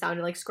because it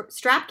sounded like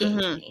strap game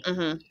to me.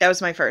 That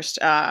was my first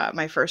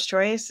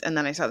choice, and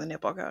then I saw the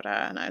nipple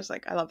coda, and I was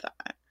like, I love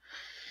that.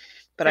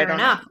 But I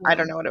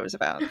don't know what it was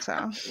about. So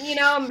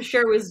I'm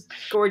sure it was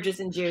gorgeous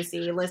and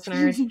juicy.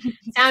 Listeners,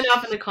 sound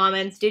off in the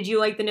comments. Did you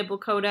like the nipple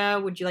coda?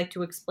 Would you like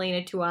to explain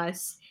it to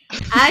us?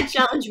 At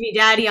Challenge Me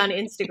Daddy on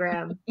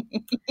Instagram.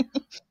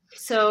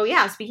 So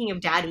yeah, speaking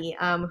of daddy,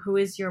 who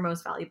is your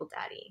most valuable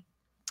daddy?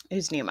 It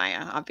was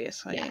Nehemiah,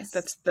 obviously. Yes.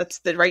 That's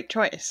the right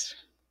choice.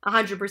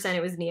 100%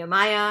 it was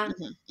Nehemiah.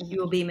 You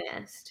will be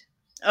missed.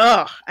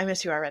 Oh, I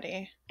miss you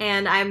already.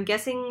 And I'm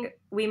guessing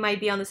we might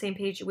be on the same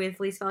page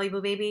with least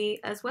valuable baby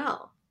as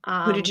well.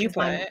 Who did you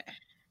put?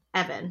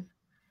 Evan.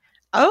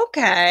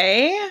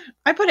 Okay.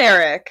 I put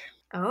Eric.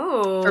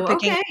 Oh, for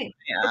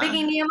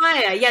picking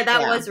Nehemiah. Yeah,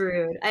 that was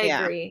rude. I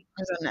agree.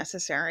 It was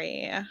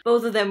unnecessary.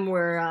 Both of them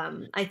were,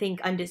 I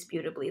think,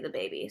 undisputably the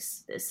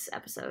babies this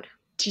episode.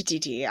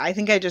 TTT. I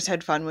think I just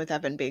had fun with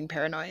Evan being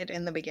paranoid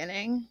in the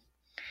beginning.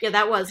 Yeah,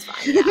 that was fun.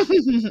 Yeah.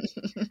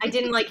 I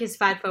didn't like his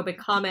fatphobic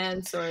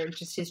comments or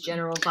just his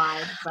general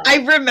vibe. But...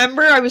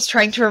 I was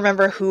trying to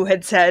remember who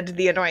had said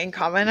the annoying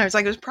comment. I was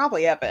like, it was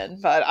probably Evan,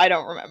 but I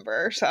don't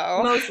remember.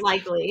 So most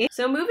likely.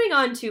 So moving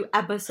on to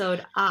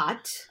episode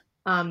 8,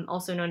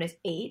 also known as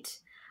 8.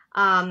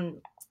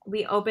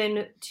 We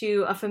open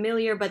to a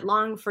familiar but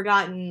long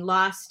forgotten,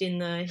 lost in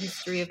the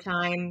history of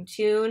time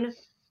tune.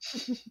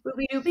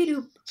 Boopy doopy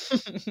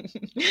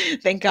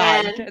doop. Thank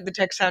God. The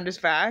tech sound is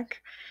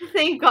back.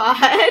 Thank God.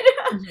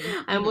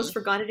 I almost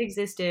forgot it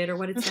existed or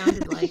what it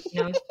sounded like.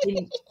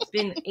 It's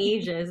been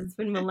ages. It's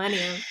been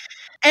millennia.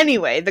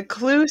 Anyway, the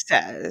clue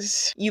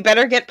says, you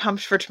better get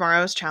pumped for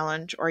tomorrow's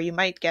challenge or you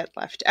might get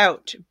left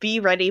out. Be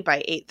ready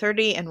by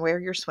 8:30 and wear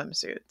your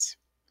swimsuits.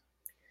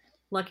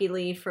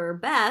 luckily for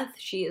Beth,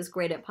 she is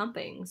great at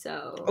pumping,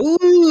 so...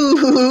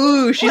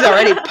 Ooh, she's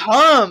already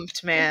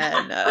pumped,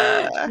 man.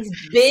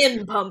 She's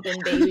been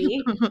pumping,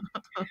 baby.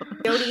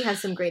 Jody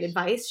has some great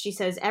advice. She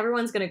says,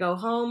 everyone's going to go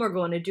home or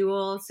go on a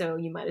duel, so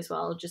you might as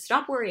well just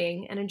stop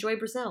worrying and enjoy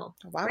Brazil.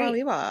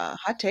 Wow.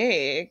 Hot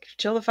take.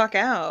 Chill the fuck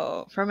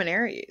out. From an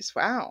Aries.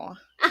 Wow.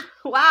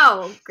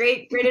 Wow.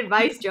 Great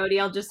advice, Jody.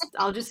 I'll just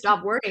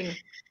stop worrying.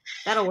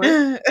 That'll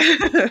work.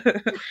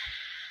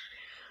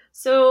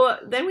 So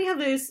then we have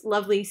this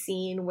lovely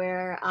scene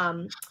where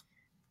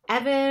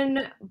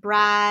Evan,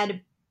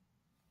 Brad,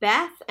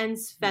 Beth, and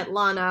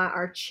Svetlana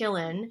are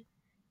chilling,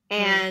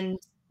 and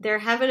they're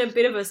having a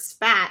bit of a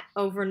spat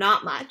over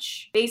not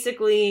much.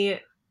 Basically,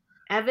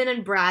 Evan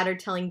and Brad are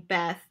telling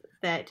Beth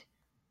that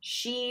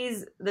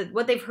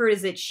what they've heard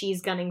is that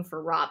she's gunning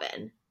for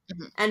Robin.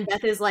 Mm-hmm. And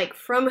Beth is like,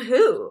 from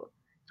who?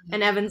 Mm-hmm.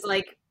 And Evan's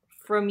like,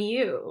 from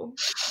you.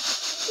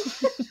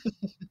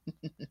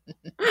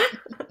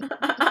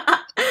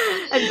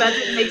 And Beth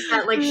makes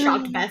that like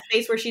shocked Beth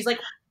face where she's like,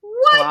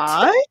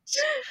 what?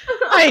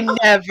 I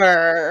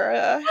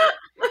never.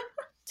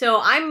 So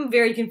I'm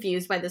very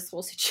confused by this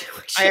whole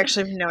situation. I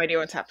actually have no idea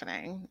what's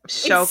happening. I'm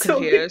so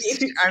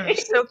confused. I'm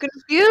so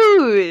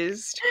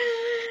confused.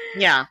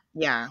 Yeah.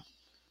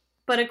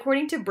 But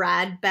according to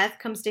Brad, Beth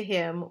comes to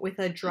him with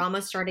a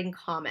drama-starting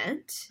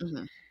comment.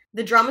 Mm-hmm.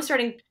 The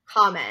drama-starting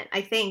comment,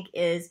 I think,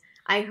 is,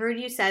 I heard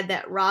you said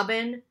that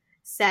Robin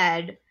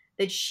said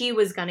that she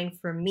was gunning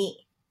for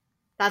me.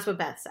 That's what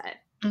Beth said.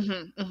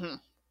 Mm-hmm, mm-hmm.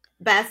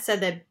 Beth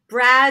said that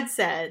Brad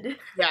said...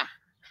 Yeah.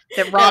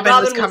 That Robin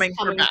was coming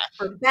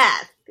for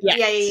Beth.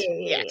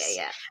 Yes.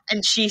 Yeah.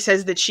 And she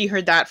says that she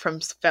heard that from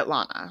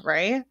Svetlana,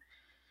 right?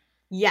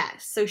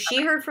 Yes. So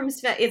she heard from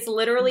Svetlana. It's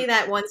literally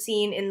that one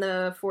scene in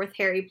the fourth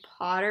Harry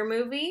Potter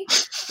movie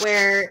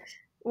where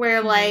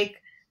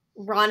like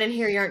Ron and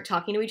Harry aren't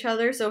talking to each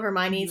other. So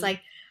Hermione's like,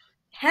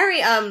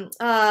 Harry,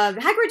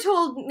 Hagrid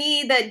told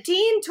me that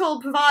Dean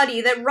told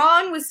Pavati that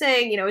Ron was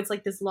saying, it's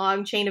like this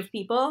long chain of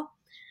people.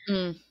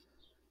 Mm.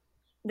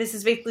 This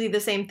is basically the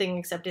same thing,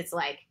 except it's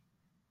like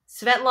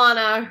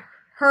Svetlana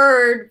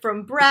heard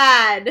from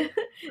Brad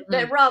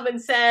that Robin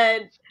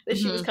said that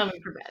she was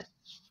coming for Beth.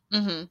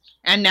 Mm-hmm.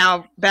 And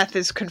now Beth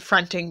is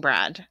confronting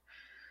Brad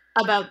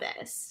about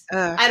this.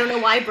 I don't know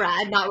why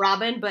Brad, not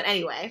Robin, but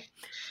anyway.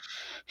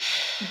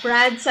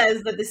 Brad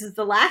says that this is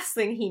the last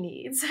thing he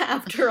needs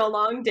after a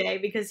long day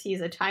because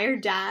he's a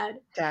tired dad.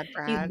 Brad.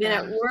 He's been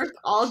at work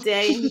all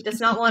day and he does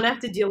not want to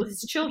have to deal with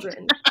his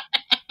children.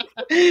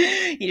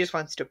 He just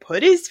wants to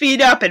put his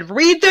feet up and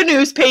read the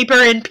newspaper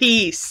in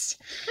peace.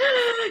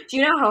 Do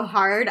you know how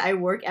hard I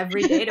work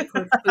every day to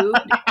put food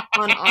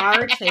on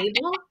our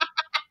table?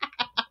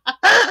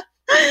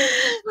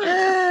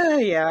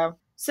 Yeah.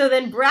 So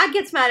then Brad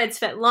gets mad at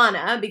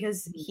Svetlana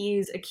because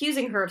he's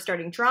accusing her of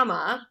starting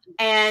drama,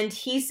 and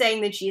he's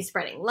saying that she's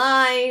spreading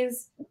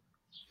lies,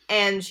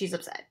 and she's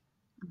upset.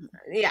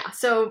 Yeah,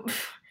 so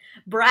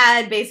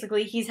Brad,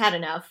 basically, he's had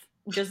enough,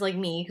 just like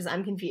me, because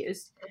I'm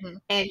confused. Mm-hmm.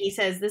 And he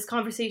says, this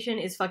conversation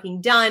is fucking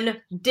done,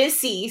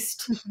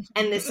 deceased,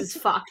 and this is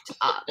fucked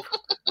up.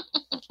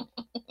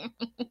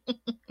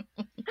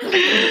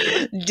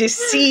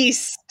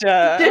 Deceased.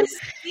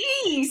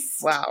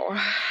 Deceased! Wow.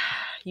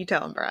 You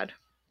tell him, Brad.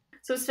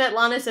 So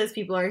Svetlana says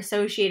people are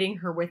associating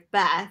her with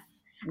Beth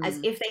as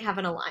if they have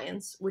an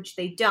alliance, which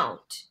they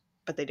don't.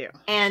 But they do.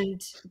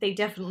 And they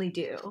definitely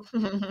do.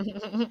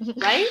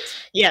 Right?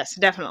 Yes,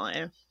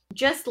 definitely.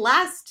 Just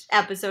last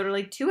episode, or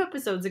like 2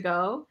 episodes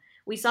ago,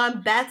 we saw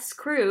Beth's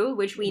crew,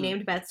 which we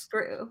named Beth's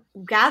crew,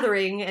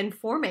 gathering and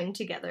forming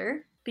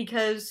together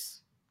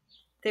because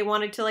they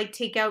wanted to like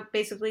take out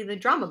basically the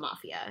drama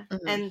mafia.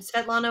 Mm-hmm. And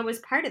Svetlana was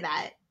part of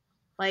that.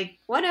 Like,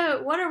 what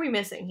are we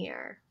missing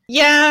here?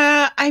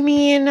 Yeah, I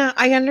mean,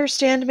 I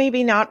understand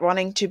maybe not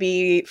wanting to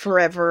be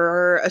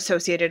forever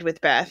associated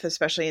with Beth,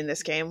 especially in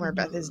this game where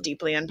Beth is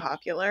deeply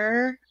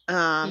unpopular.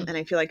 And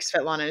I feel like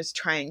Svetlana is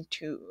trying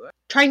to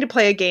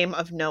play a game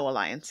of no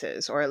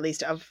alliances, or at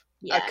least of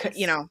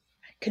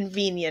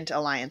convenient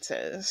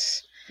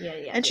alliances. Yeah.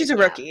 And she's a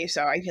rookie,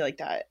 so I feel like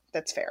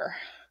that's fair.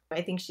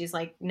 I think she's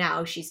like,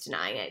 now she's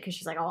denying it because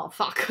she's like, oh,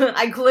 fuck.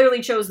 I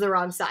clearly chose the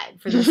wrong side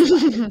for this.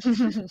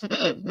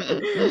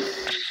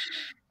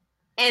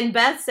 And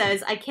Beth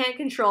says, I can't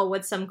control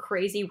what some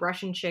crazy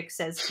Russian chick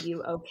says to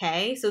you,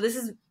 okay? So this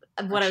is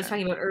what I was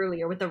talking about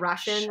earlier with the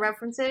Russian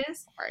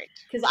references. Right.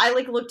 Because I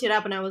like looked it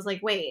up and I was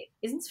like, wait,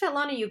 isn't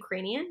Svetlana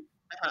Ukrainian?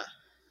 Uh-huh.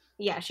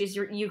 Yeah, she's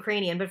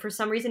Ukrainian. But for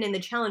some reason in the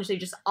challenge, they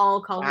just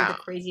all call her the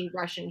crazy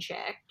Russian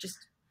chick.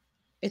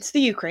 It's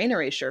the Ukraine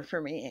erasure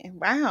for me.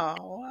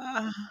 Wow.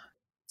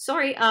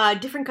 Sorry,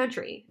 different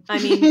country. I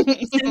mean,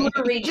 similar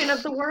region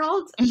of the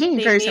world.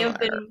 Very similar.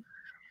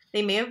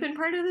 They may have been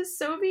part of the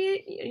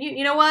Soviet.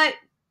 You know what?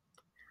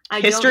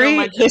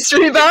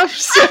 History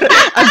buffs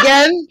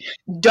again.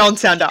 Don't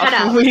sound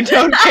off. We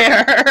don't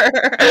care.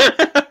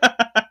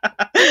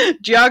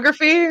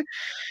 Geography.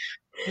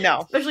 No.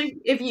 Especially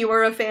if you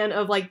were a fan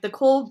of, like, the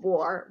Cold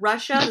War,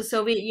 Russia, the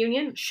Soviet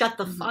Union, shut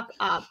the fuck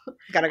up.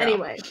 Gotta go.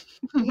 Anyway.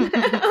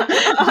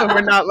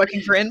 We're not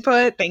looking for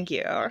input. Thank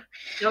you.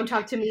 Don't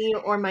talk to me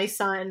or my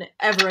son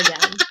ever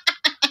again.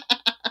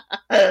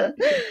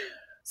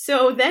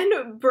 So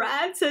then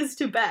Brad says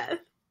to Beth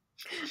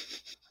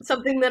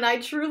something that I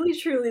truly,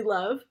 truly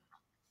love.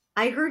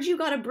 I heard you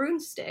got a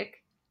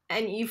broomstick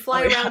and you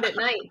fly around at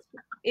night.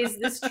 Is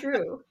this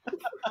true?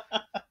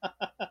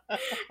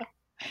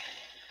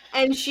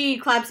 And she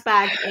claps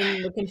back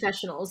in the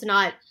confessionals,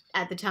 not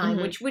at the time,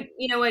 which would,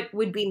 you know what,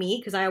 would be me,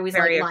 because I always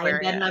lie in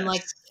bed and I'm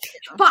like,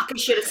 fuck, I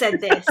should have said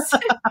this.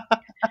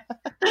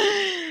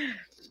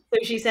 So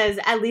she says,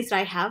 at least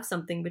I have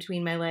something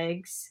between my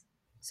legs.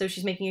 So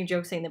she's making a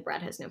joke saying that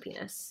Brad has no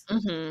penis.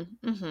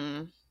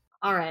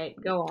 All right,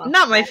 go on.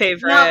 Not my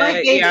favorite. Not my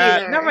favorite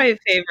either. Not my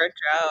favorite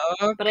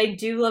joke. But I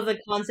do love the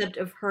concept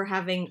of her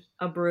having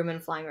a broom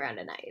and flying around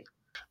at night.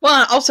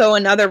 Well, also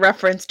another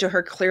reference to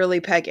her clearly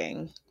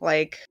pegging.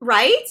 Like,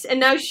 right? And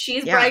now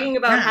she's bragging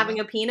about having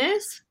a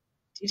penis?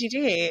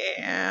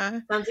 Yeah.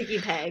 Sounds like you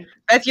peg.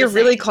 Beth, you're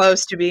really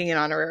close to being an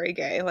honorary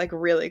gay. Like,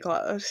 really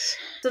close.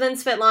 So then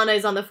Svetlana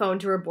is on the phone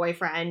to her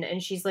boyfriend,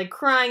 and she's, like,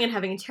 crying and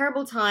having a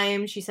terrible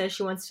time. She says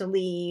she wants to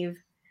leave.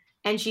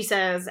 And she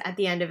says at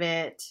the end of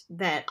it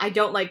that I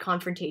don't like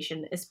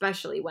confrontation,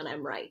 especially when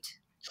I'm right.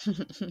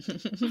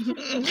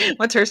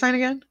 What's her sign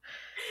again?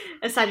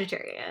 A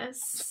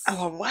Sagittarius.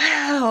 Oh,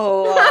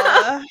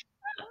 wow.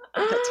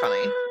 That's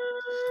funny.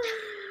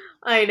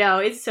 I know,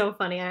 it's so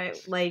funny. I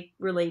like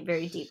relate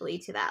very deeply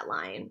to that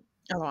line.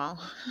 Oh, wow.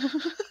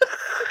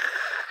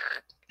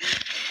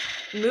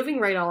 Moving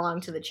right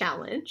along to the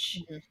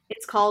challenge.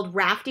 It's called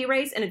Rafty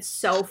Race, and it's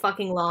so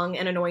fucking long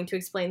and annoying to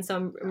explain, so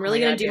I'm really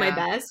going to do my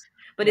best.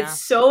 But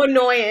it's so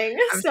annoying.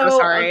 I'm so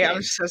sorry. Okay.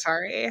 I'm so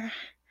sorry.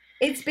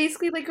 It's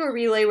basically like a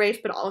relay race,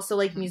 but also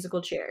like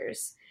musical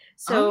chairs.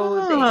 So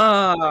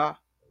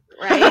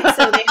right?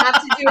 So they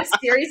have to do a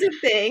series of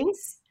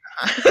things.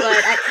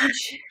 But at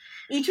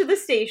each of the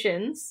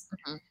stations,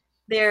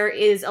 there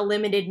is a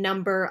limited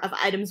number of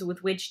items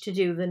with which to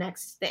do the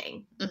next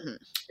thing.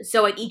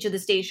 So at each of the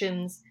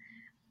stations,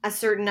 a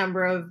certain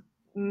number of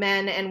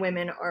men and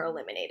women are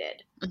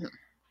eliminated.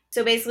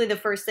 So basically the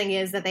first thing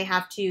is that they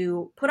have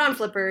to put on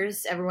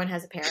flippers. Everyone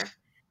has a pair.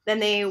 Then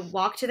they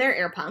walk to their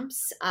air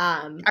pumps.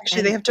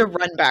 Actually, they have to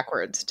run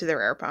backwards to their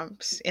air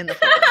pumps in the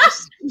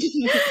flippers.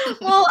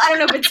 Well, I don't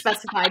know if it's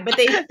specified, but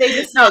they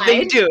just No,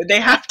 they do. They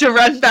have to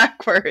run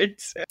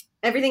backwards.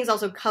 Everything's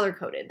also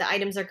color-coded. The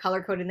items are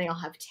color-coded and they all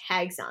have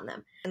tags on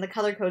them. And the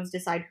color codes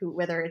decide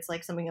whether it's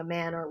like something a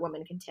man or a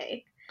woman can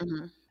take.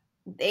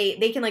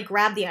 They can like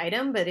grab the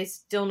item, but it's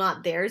still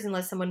not theirs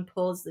unless someone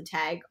pulls the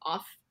tag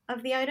off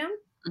of the item.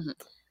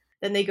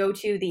 Then they go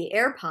to the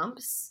air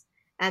pumps,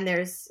 and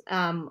there's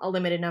a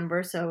limited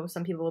number, so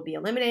some people will be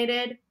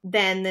eliminated.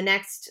 Then the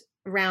next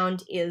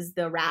round is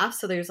the rafts,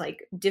 so there's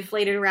like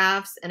deflated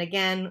rafts, and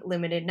again,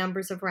 limited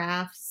numbers of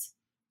rafts.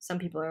 Some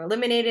people are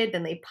eliminated,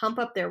 then they pump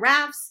up their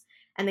rafts,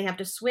 and they have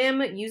to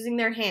swim using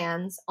their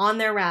hands on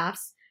their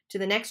rafts to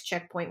the next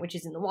checkpoint, which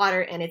is in the water,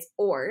 and it's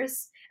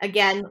oars.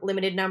 Again,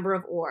 limited number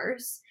of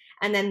oars.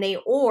 And then they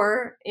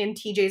oar, in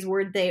TJ's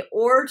word, they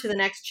oar to the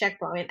next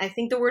checkpoint. I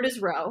think the word is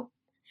row.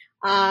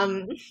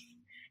 And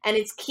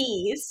it's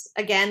keys.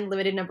 Again,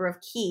 limited number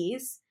of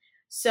keys.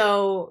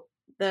 So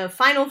the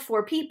final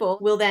 4 people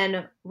will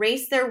then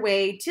race their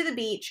way to the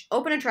beach,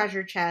 open a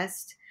treasure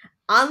chest,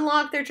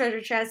 unlock their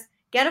treasure chest,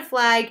 get a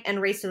flag,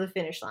 and race to the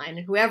finish line.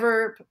 And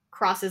whoever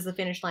crosses the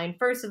finish line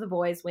first of the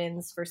boys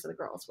wins, first of the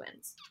girls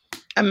wins.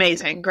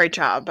 Amazing. Great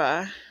job.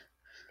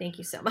 Thank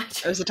you so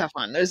much. It was a tough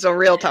one. It was a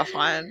real tough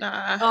one.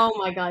 Oh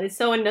my god, it's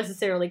so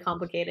unnecessarily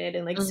complicated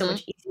and like so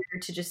much easier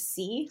to just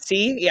see.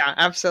 See? Yeah,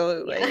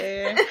 absolutely.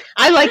 Yeah.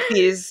 I like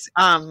these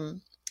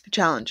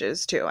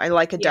challenges too. I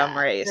like a dumb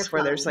race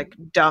where there's like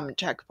dumb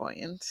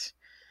checkpoints.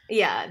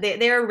 Yeah,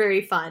 they're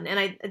very fun,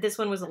 and this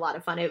one was a lot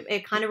of fun.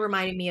 It kind of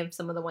reminded me of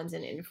some of the ones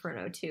in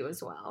Inferno too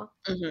as well.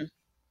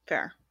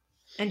 Fair.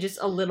 And just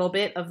a little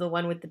bit of the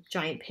one with the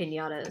giant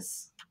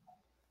piñatas.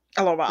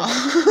 Oh, wow.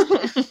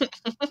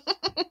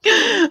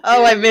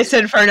 Oh, I miss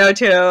Inferno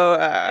too.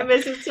 I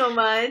miss it so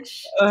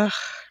much.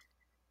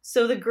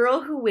 So the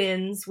girl who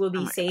wins will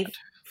be saved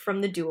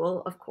from the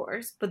duel, of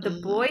course, but the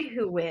boy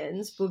who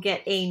wins will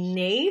get a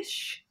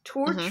Naish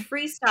Torch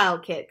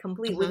freestyle kit,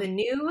 complete with a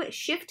new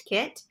shift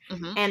kit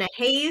and a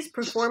Hayes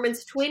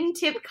Performance twin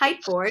tip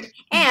kiteboard,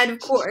 and of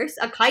course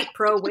a Kite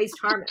Pro waist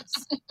harness.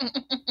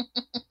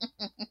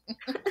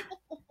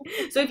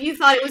 So if you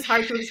thought it was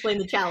hard to explain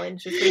the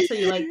challenge, just wait till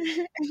you like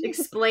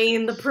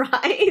explain the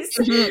prize.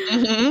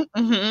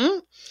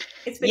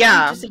 It's basically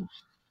just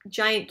a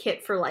giant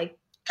kit for like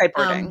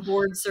kiteboarding,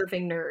 board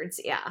surfing nerds.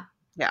 Yeah,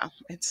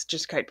 it's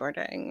just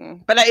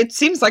kiteboarding, but it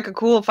seems like a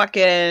cool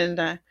fucking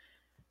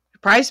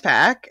prize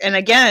pack. And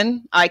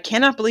again, I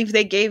cannot believe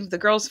they gave the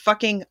girls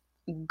fucking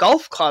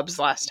golf clubs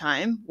last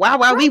time.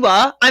 Wow, wee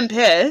wah. I'm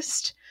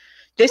pissed.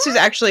 This is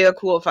actually a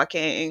cool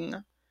fucking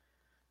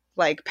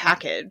like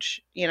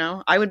package, you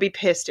know? I would be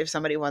pissed if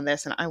somebody won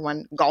this and I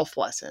won golf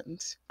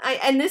lessons.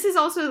 And this is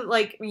also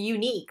like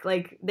unique.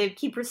 Like they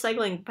keep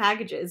recycling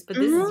packages, but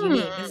this is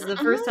unique. This is the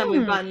first time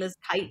we've gotten this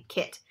kite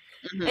kit.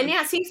 And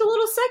yeah, it seems a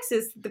little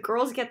sexist. The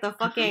girls get the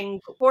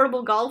fucking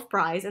portable golf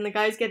prize, and the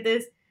guys get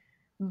this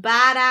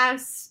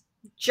badass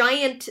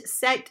giant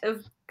set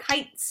of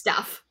kite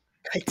stuff.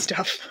 Kite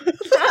stuff.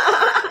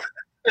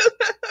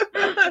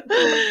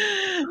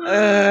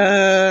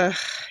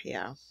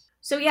 Yeah.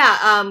 So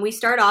yeah, we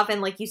start off,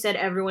 and like you said,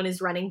 everyone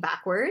is running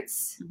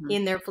backwards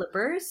in their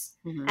flippers.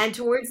 And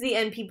towards the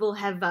end, people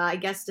have, I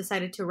guess,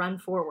 decided to run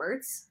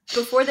forwards.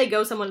 Before they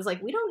go, someone is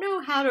like, "We don't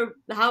know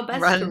how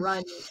best to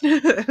run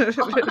in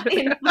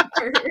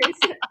flippers."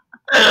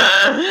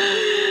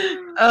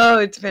 Oh,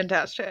 it's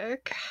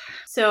fantastic.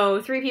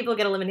 So 3 people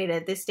get eliminated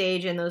at this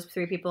stage, and those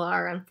 3 people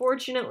are,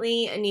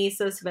 unfortunately,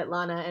 Anissa,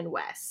 Svetlana, and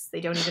Wes.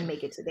 They don't even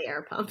make it to the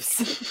air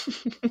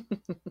pumps.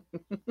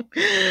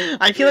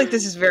 I feel like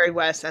this is very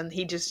Wes, and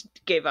he just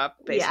gave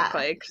up,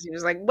 basically, because he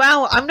was like,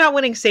 well, I'm not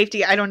winning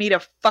safety. I don't need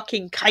a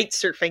fucking kite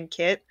surfing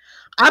kit.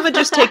 I'm gonna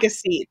just take a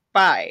seat.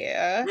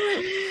 Bye.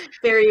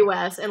 Very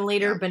Wes, and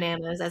later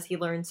Bananas, as he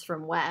learns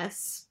from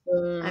Wes,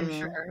 I'm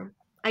sure.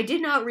 I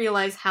did not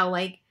realize how,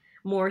 like,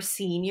 more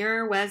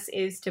senior Wes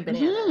is to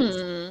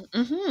Bananas.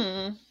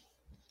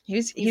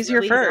 He's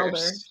here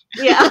first.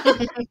 Yeah.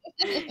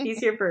 He's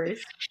here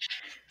first.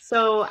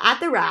 So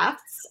at the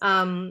rafts,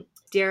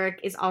 Derek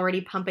is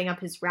already pumping up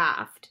his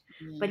raft,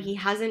 but he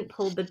hasn't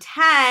pulled the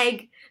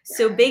tag.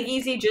 So Big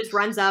Easy just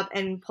runs up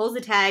and pulls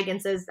the tag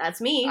and says,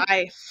 "That's me."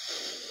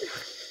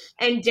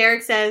 And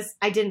Derek says,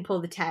 "I didn't pull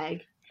the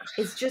tag."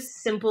 It's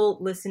just simple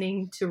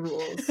listening to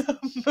rules.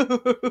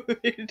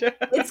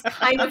 It's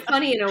kind of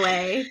funny in a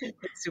way,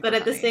 but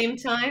at the same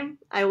time,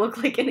 I look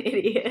like an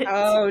idiot.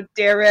 Oh,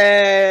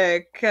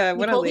 Derek!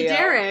 What a Leo.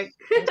 Derek.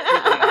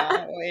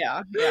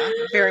 Yeah,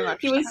 very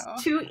much. He was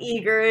too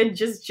eager and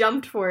just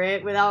jumped for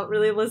it without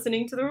really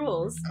listening to the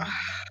rules.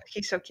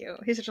 He's so cute.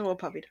 He's such a little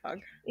puppy dog.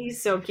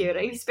 He's so cute.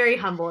 He's very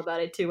humble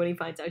about it too. When he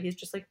finds out, he's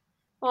just like,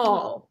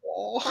 "Oh,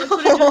 I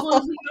could have just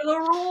listened to the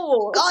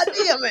rules. God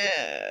damn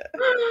it!"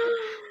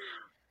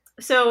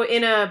 So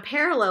in a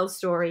parallel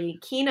story,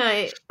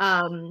 Kina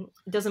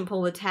doesn't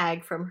pull the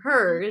tag from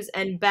hers,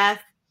 and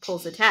Beth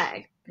pulls the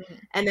tag.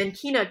 And then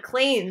Kina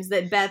claims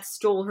that Beth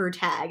stole her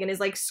tag and is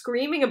like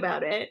screaming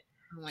about it.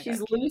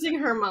 She's losing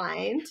her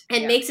mind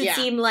and makes it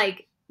seem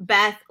like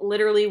Beth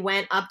literally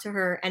went up to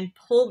her and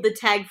pulled the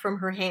tag from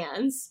her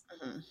hands,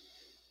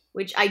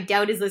 which I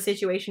doubt is the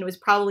situation. It was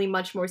probably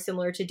much more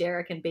similar to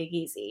Derek and Big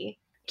Easy.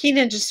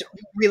 Keenan just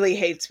really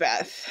hates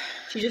Beth.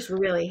 She just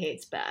really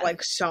hates Beth.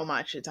 Like, so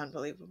much. It's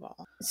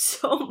unbelievable.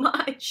 So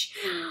much.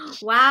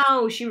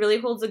 Wow. She really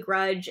holds a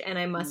grudge, and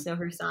I must know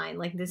her sign.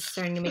 Like, this is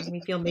starting to make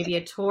me feel maybe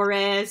a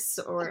Taurus,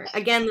 or,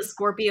 again, the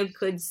Scorpio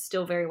could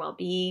still very well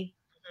be.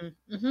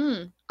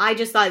 I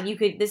just thought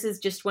this is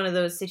just one of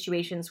those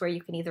situations where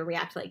you can either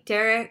react like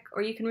Derek,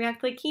 or you can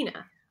react like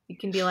Kina. You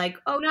can be like,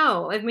 "Oh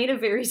no, I've made a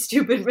very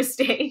stupid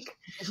mistake."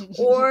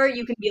 Or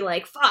you can be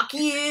like, "Fuck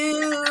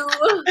you."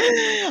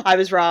 I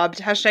was robbed.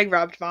 Hashtag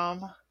robbed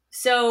mom.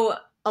 So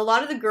a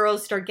lot of the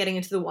girls start getting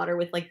into the water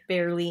with like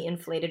barely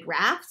inflated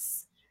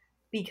rafts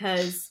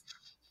because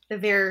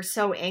they're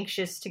so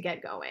anxious to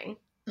get going.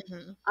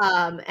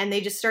 And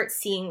they just start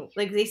seeing,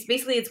 like,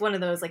 basically it's one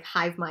of those like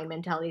hive mind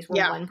mentalities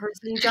where one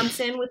person jumps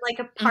in with like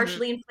a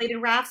partially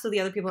inflated raft, so the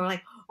other people are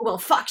like, "Oh, well,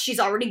 fuck, she's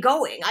already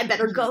going. I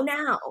better go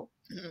now."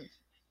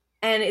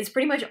 And it's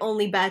pretty much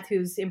only Beth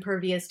who's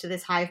impervious to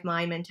this hive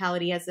mind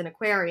mentality as an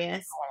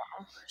Aquarius.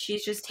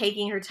 She's just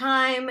taking her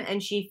time,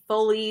 and she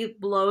fully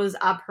blows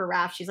up her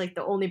raft. She's like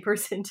the only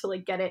person to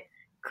like get it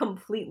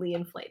completely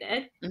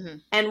inflated.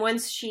 And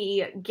once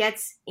she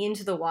gets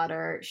into the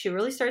water, she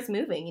really starts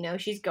moving. You know,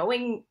 she's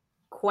going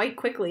quite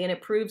quickly, and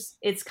it proves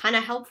it's kind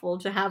of helpful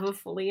to have a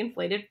fully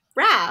inflated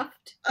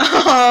raft.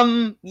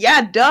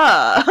 Yeah,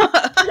 duh.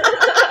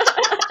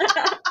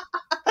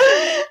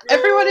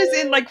 Everyone is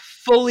in like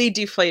fully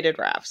deflated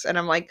rafts, and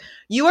I'm like,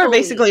 you are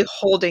basically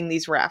holding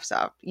these rafts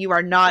up. You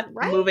are not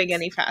moving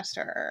any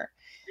faster.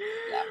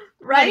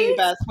 Right,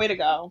 Beth, way to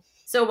go.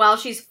 So while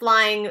she's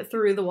flying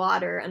through the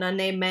water, an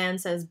unnamed man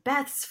says,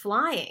 "Beth's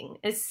flying."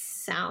 It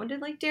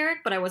sounded like Derek,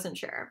 but I wasn't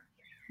sure.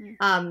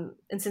 And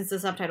since the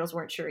subtitles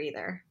weren't sure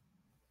either,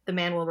 the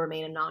man will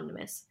remain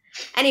anonymous.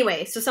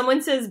 Anyway, so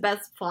someone says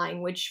Beth's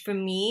flying, which for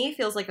me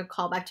feels like a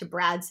callback to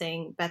Brad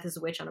saying Beth is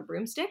a witch on a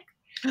broomstick.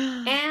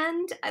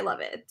 And I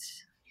love it.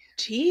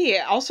 Gee,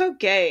 also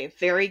gay.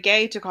 Very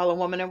gay to call a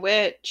woman a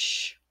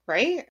witch,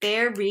 right?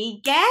 Very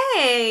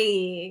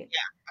gay.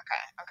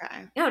 Yeah,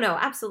 okay. No,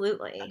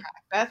 absolutely. Okay.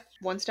 Beth,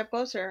 one step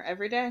closer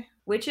every day.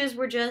 Witches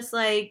were just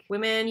like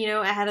women, you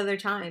know, ahead of their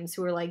times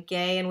who were like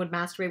gay and would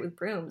masturbate with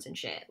brooms and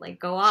shit. Like,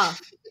 go off.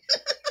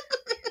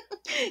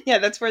 Yeah,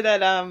 that's where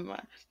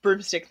that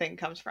broomstick thing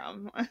comes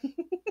from.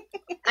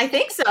 I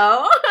think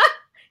so.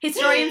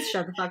 Historians,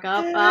 shut the fuck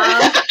up.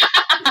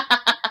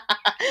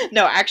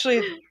 No,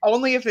 actually,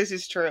 only if this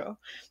is true.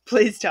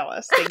 Please tell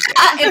us. Thank you.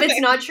 If it's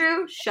not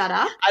true, shut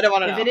up. I don't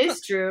want to know. If it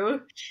is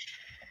true.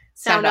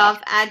 Sound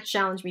off at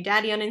Challenge Me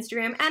Daddy on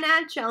Instagram and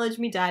at Challenge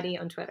Me Daddy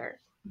on Twitter.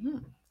 Mm-hmm.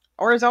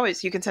 Or as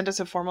always, you can send us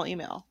a formal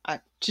email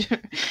at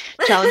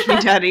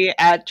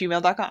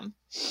challengemedaddy@gmail.com.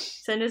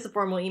 Send us a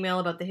formal email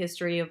about the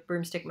history of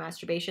broomstick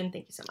masturbation.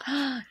 Thank you so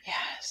much.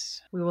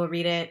 Yes. We will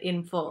read it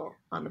in full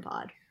on the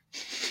pod.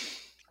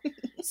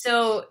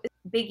 So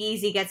Big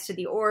Easy gets to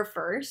the ore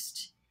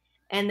first,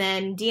 and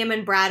then Diem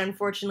and Brad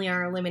unfortunately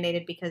are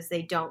eliminated because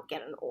they don't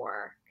get an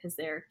ore because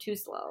they're too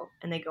slow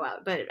and they go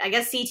out. But I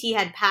guess CT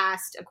had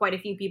passed quite a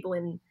few people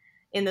in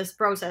this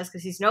process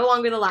because he's no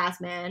longer the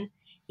last man.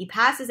 He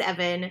passes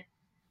Evan.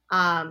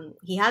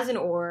 He has an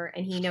ore,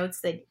 and he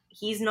notes that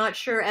he's not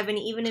sure Evan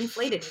even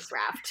inflated his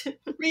raft.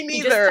 Me neither.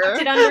 He just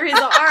tucked it under his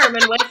arm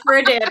and went for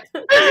a dip.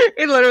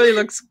 It literally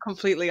looks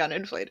completely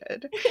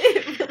uninflated.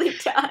 It really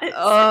does.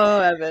 Oh,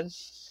 Evan.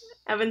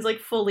 Evan's like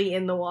fully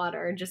in the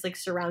water, just like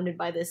surrounded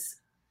by this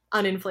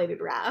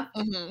uninflated raft.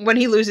 Mm-hmm. When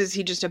he loses,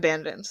 he just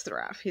abandons the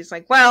raft. He's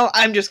like, well,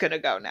 I'm just going to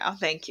go now.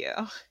 Thank you.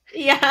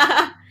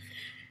 Yeah.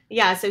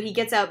 Yeah, so he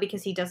gets out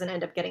because he doesn't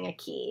end up getting a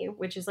key,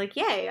 which is like,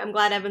 yay, I'm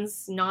glad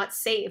Evan's not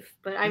safe.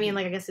 But I mean,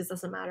 like, I guess this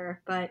doesn't matter,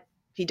 but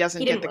he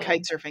doesn't get the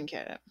kite surfing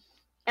kit.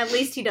 At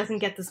least he doesn't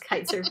get this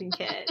kite surfing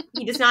kit.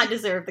 He does not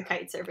deserve the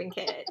kite surfing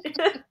kit.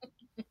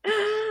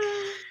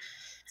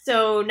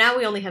 So now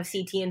we only have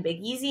CT and Big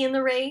Easy in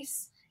the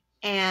race,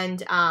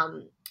 and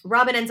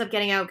Robin ends up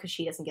getting out because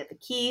she doesn't get the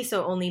key,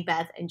 so only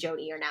Beth and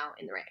Jody are now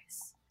in the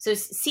race. So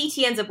CT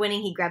ends up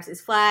winning. He grabs his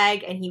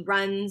flag, and he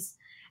runs,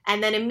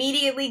 and then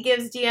immediately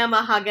gives Diem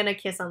a hug and a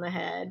kiss on the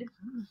head.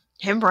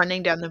 Him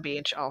running down the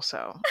beach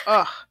also.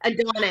 Ugh.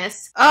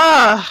 Adonis.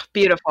 Ugh,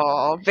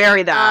 beautiful.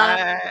 Very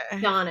that.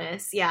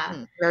 Adonis,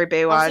 yeah. Very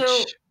Baywatch.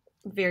 Also,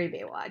 very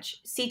Baywatch.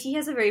 CT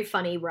has a very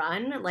funny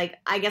run. Like,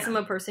 I guess I'm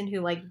a person who,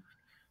 like,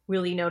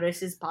 really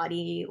notices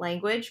body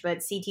language,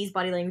 but CT's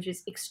body language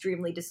is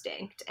extremely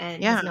distinct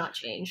and has not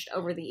changed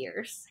over the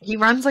years. He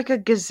runs like a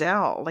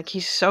gazelle. Like,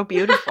 he's so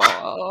beautiful.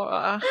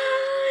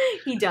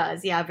 He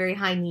does, yeah. Very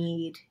high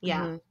need,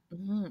 yeah.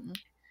 Mm-hmm.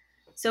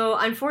 So,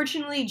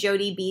 unfortunately,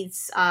 Jody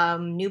beats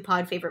new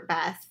pod favorite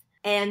Beth,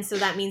 and so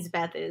that means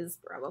Beth is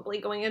probably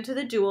going into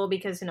the duel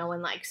because no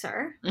one likes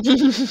her.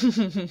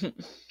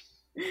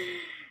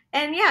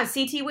 And yeah,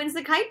 CT wins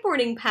the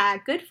kiteboarding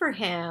pack. Good for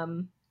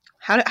him.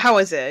 How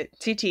is it?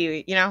 CT,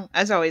 you know,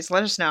 as always,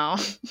 let us know.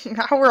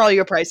 How were all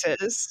your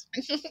prices?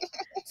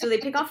 So they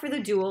pick off for the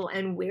duel,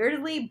 and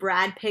weirdly,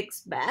 Brad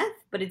picks Beth,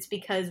 but it's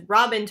because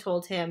Robin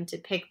told him to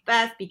pick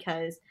Beth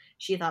because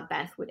she thought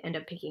Beth would end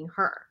up picking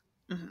her.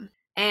 Mm-hmm.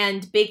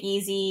 And Big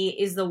Easy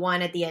is the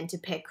one at the end to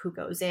pick who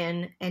goes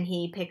in, and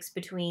he picks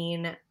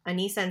between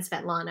Aneesa and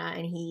Svetlana,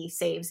 and he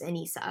saves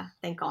Aneesa,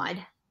 thank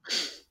God.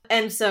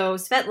 And so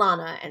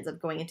Svetlana ends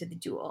up going into the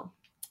duel.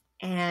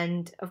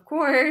 And, of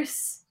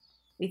course,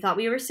 we thought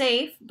we were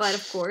safe, but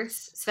of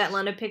course,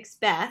 Svetlana picks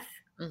Beth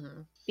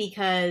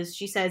because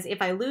she says,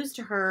 if I lose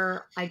to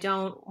her, I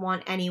don't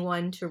want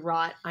anyone to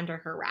rot under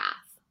her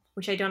wrath,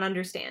 which I don't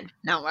understand.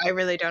 No, I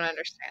really don't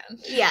understand.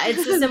 Yeah,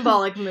 it's a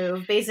symbolic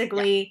move,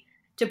 basically,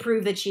 to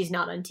prove that she's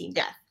not on Team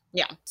Death.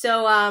 Yeah.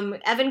 So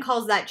Evan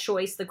calls that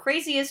choice the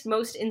craziest,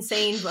 most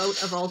insane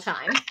vote of all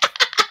time.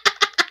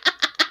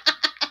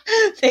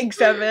 Thanks,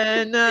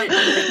 Evan.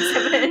 Thanks,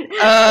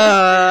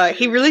 Evan.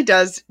 He really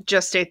does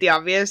just state the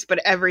obvious, but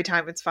every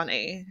time it's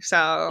funny.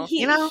 So,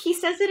 he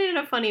says it in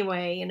a funny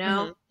way, you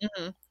know?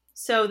 Mm-hmm.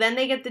 So then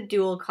they get the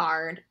duel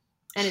card,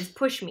 and it's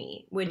Push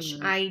Me, which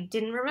I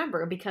didn't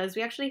remember because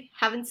we actually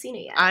haven't seen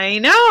it yet. I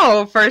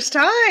know! First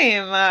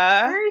time!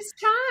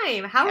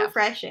 How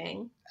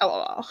refreshing.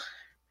 LOL.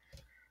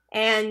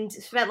 And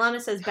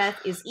Svetlana says Beth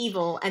is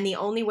evil, and the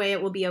only way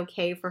it will be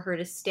okay for her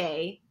to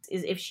stay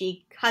is if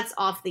she cuts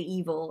off the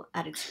evil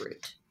at its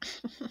root.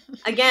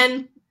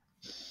 Again,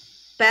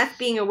 Beth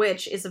being a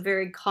witch is a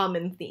very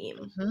common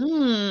theme.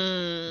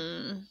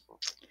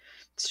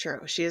 It's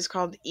true. She is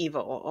called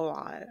evil a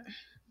lot.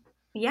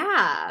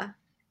 Yeah.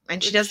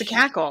 And she does the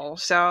cackle,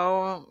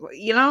 so,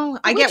 you know,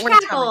 I get where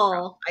it's coming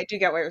from. I do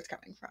get where it's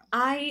coming from.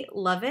 I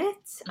love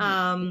it,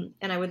 and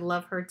I would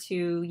love her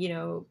to, you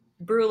know,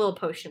 brew a little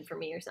potion for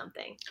me or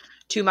something.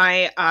 To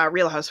my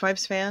Real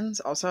Housewives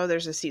fans, also,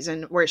 there's a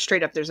season where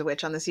straight up there's a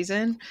witch on the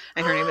season,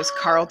 and her name is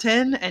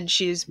Carlton, and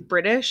she's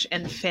British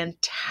and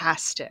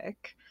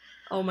fantastic.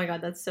 Oh my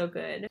god, that's so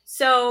good.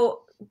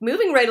 So,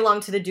 moving right along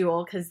to the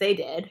duel, because they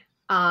did,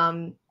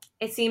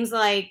 it seems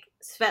like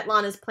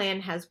Svetlana's plan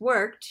has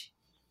worked.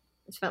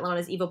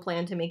 Svetlana's evil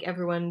plan to make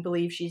everyone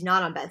believe she's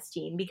not on Beth's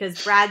team,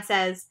 because Brad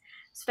says,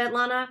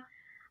 Svetlana,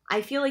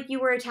 I feel like you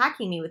were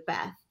attacking me with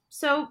Beth.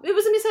 So it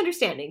was a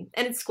misunderstanding,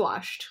 and it's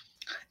squashed.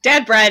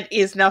 Dad Brad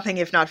is nothing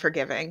if not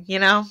forgiving, you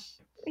know?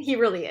 He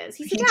really is.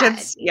 He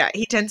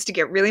tends to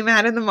get really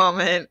mad in the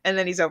moment, and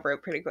then he's over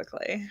it pretty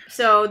quickly.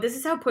 So this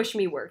is how Push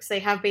Me works. They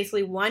have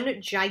basically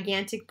one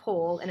gigantic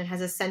pole, and it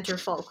has a center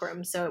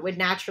fulcrum, so it would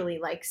naturally,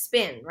 like,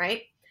 spin,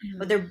 right? Mm-hmm.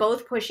 But they're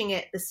both pushing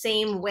it the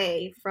same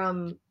way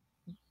from,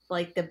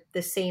 like,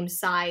 the same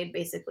side,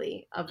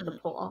 basically, of the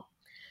pole.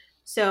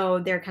 So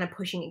they're kind of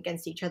pushing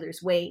against each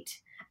other's weight.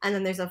 and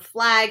then there's a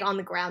flag on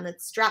the ground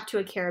that's strapped to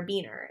a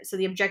carabiner. So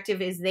the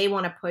objective is they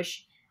want to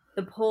push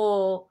the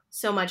pole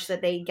so much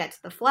that they get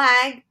to the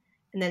flag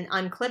and then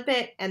unclip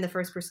it, and the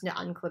first person to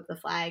unclip the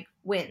flag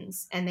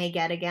wins. And they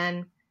get,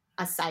 again,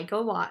 a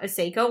Seiko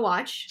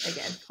watch.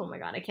 Again, oh my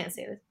god, I can't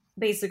say this.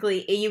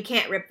 Basically, you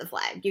can't rip the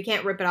flag. You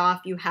can't rip it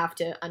off. You have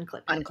to unclip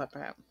it. Unclip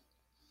it.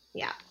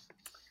 Yeah.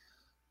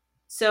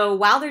 So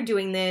while they're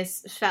doing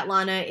this,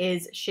 Svetlana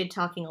is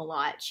shit-talking a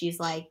lot. She's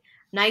like,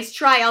 nice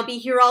try, I'll be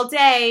here all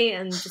day.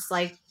 And just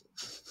like,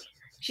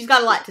 she's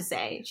got a lot to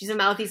say. She's a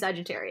mouthy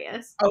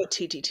Sagittarius. Oh,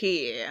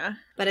 TTT.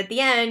 But at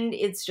the end,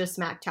 it's just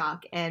smack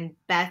talk. And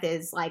Beth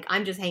is like,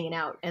 I'm just hanging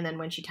out. And then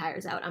when she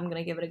tires out, I'm going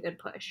to give it a good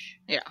push.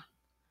 Yeah.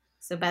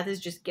 So Beth is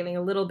just giving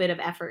a little bit of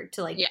effort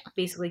to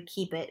basically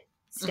keep it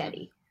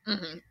steady.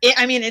 Mm-hmm.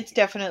 It's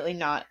definitely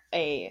not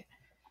a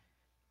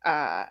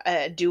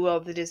duo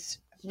that is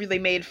really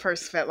made for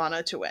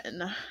Svetlana to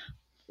win.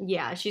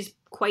 Yeah, she's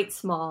quite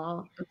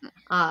small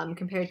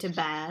compared to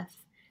Beth,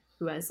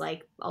 who has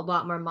like a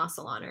lot more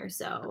muscle on her.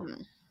 So,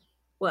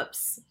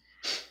 whoops.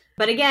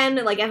 But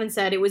again, like Evan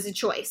said, it was a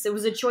choice. It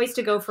was a choice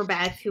to go for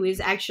Beth, who is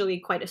actually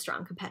quite a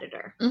strong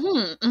competitor.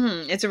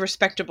 It's a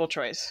respectable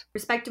choice.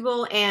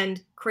 Respectable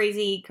and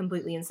crazy,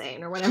 completely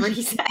insane, or whatever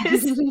he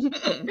says.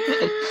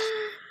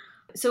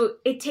 So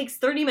it takes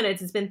 30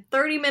 minutes. It's been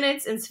 30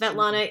 minutes, and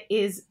Svetlana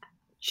is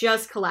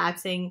just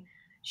collapsing.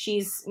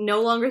 She's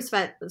no longer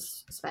sweat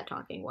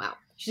talking. Wow.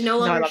 She's no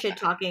longer shit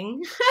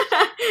talking.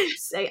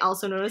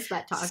 Also known as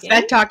sweat talking.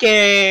 Sweat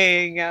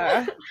talking.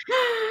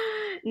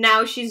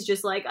 Now she's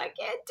just like, I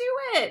can't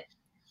do it.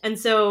 And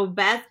so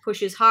Beth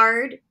pushes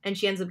hard, and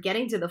she ends up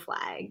getting to the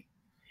flag.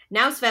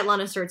 Now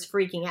Svetlana starts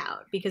freaking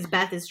out because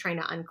Beth is trying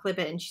to unclip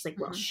it, and she's like,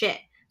 well, shit.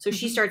 So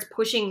she starts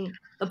pushing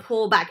the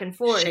pole back and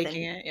forth.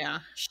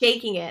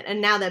 Shaking it. And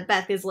now that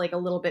Beth is like a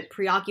little bit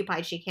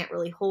preoccupied, she can't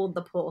really hold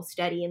the pole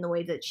steady in the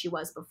way that she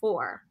was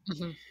before.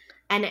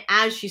 And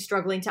as she's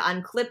struggling to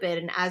unclip it,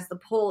 and as the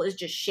pole is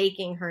just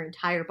shaking her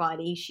entire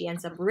body, she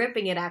ends up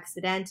ripping it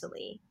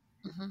accidentally.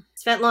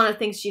 Svetlana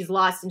thinks she's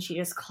lost, and she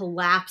just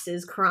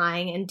collapses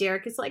crying. And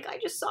Derek is like, I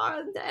just saw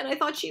her, and I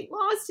thought she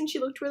lost, and she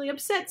looked really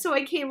upset, so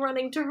I came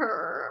running to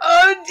her.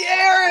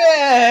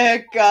 Oh,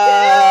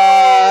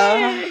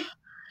 Derek!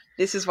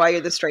 This is why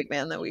you're the straight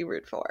man that we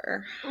root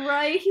for.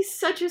 Right? He's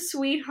such a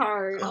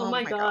sweetheart. Oh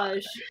my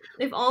gosh. God.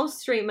 If all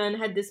straight men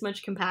had this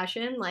much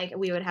compassion, like,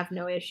 we would have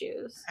no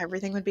issues.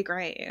 Everything would be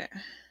great.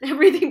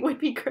 Everything would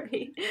be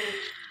great.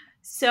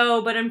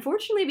 So, but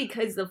unfortunately,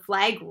 because the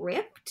flag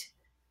ripped,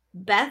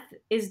 Beth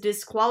is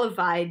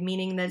disqualified,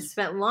 meaning that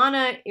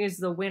Svetlana is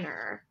the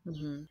winner.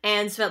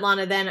 And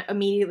Svetlana then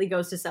immediately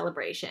goes to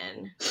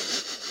celebration.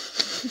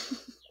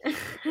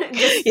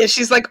 Yeah,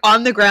 she's like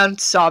on the ground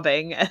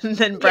sobbing, and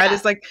then Brad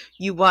is like,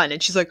 you won,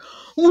 and she's like,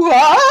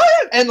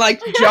 what? And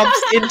like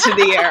jumps into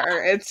the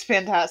air. It's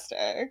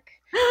fantastic.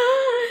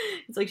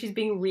 It's like she's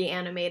being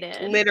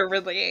reanimated.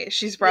 Literally,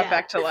 she's brought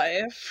back to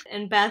life.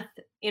 And Beth,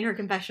 in her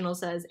confessional,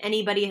 says,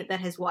 anybody that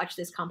has watched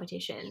this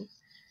competition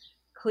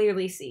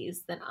clearly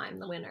sees that I'm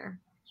the winner.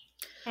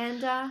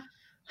 And I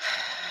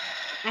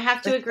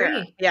have to agree.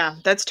 Fair. Yeah,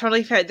 that's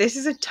totally fair. This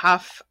is a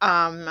tough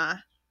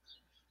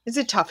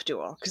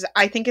duel because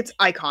I think it's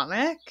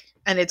iconic,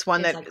 and it's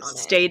one that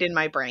stayed in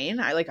my brain.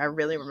 I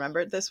really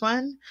remembered this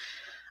one.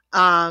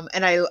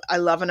 And I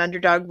love an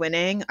underdog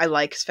winning. I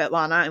like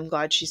Svetlana. I'm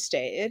glad she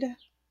stayed,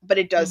 but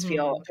it does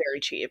feel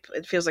very cheap.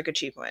 It feels like a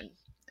cheap win,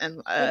 and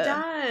it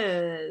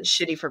does.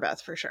 Shitty for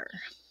Beth for sure.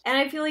 And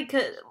I feel like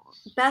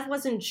Beth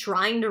wasn't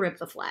trying to rip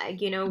the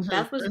flag, you know.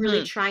 Beth was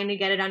really trying to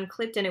get it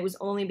unclipped, and it was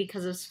only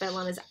because of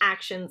Svetlana's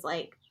actions,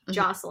 like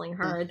jostling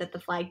her, that the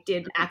flag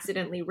did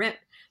accidentally rip.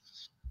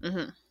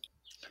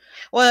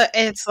 Well,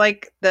 it's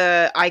like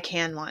the I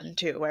Can one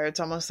too, where it's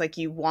almost like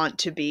you want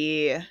to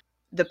be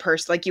the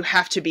person, like you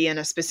have to be in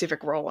a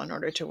specific role in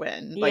order to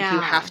win. Like you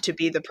have to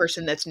be the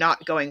person that's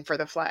not going for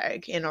the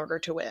flag in order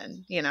to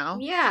win, you know?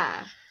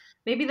 Yeah.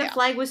 Maybe the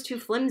flag was too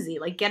flimsy.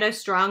 Like, get a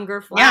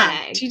stronger flag.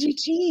 Yeah,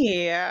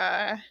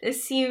 TGT.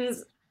 This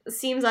seems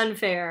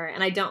unfair,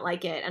 and I don't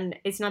like it. And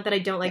it's not that I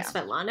don't like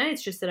Svetlana,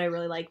 it's just that I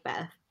really like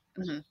Beth.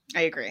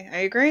 I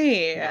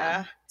agree.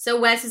 Yeah. So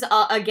Wes is,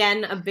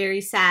 again, a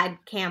very sad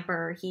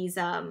camper. He's,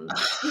 all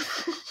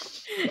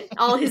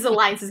his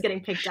alliances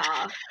getting picked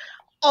off.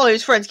 All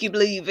his friends keep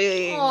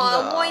leaving.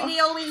 Oh, why they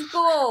always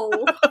go?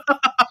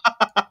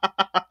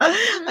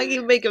 I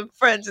keep making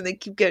friends and they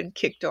keep getting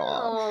kicked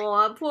off.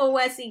 Oh, poor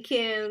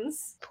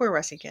Wessykins. Poor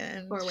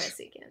Wessykins.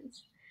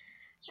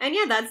 And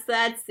yeah, that's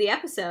the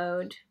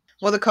episode.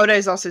 Well, the coda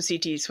is also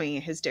CT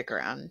swinging his dick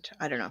around.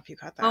 I don't know if you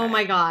caught that. Oh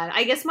my god.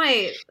 I guess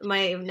my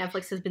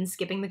Netflix has been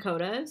skipping the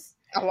codas.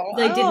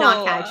 I did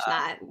not catch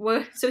that.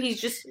 So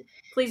he's just...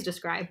 Please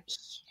describe.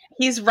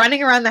 He's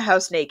running around the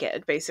house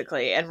naked,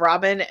 basically, and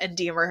Robin and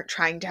Diem are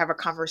trying to have a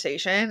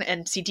conversation,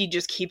 and CT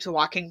just keeps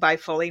walking by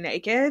fully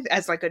naked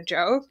as like a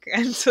joke,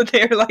 and so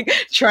they're like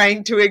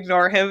trying to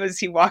ignore him as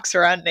he walks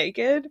around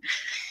naked.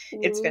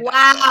 It's fantastic.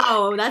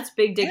 Wow, that's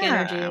big dick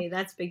energy.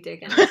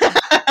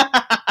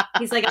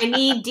 He's like, I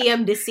need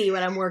Diem to see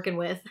what I'm working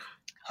with.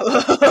 Put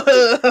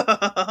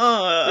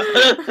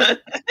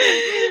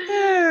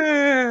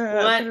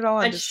it all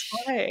on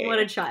display. What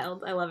a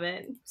child. I love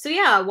it. So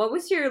yeah, what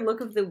was your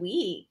look of the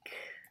week?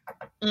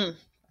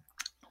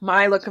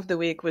 My look of the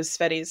week was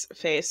Sveti's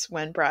face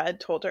when Brad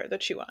told her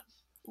that she won.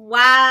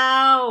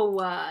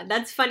 Wow.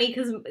 That's funny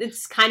because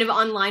it's kind of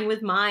online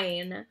with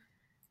mine.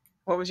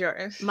 What was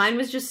yours? Mine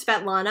was just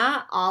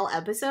Svetlana all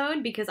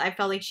episode because I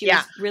felt like she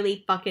was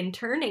really fucking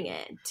turning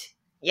it.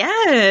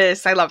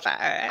 Yes, I love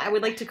that. I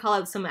would like to call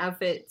out some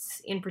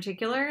outfits in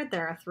particular.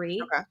 There are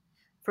 3. Okay.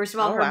 First of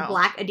all, her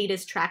black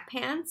Adidas track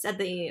pants at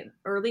the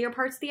earlier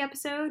parts of the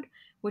episode,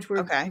 which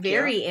were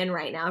very in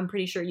right now. I'm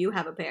pretty sure you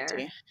have a pair.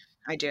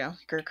 I do.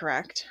 You're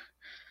correct.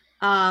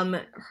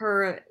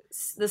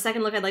 The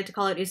second look I'd like to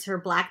call it is her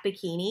black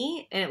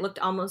bikini, and it looked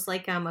almost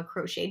like a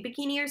crocheted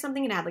bikini or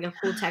something. It had like a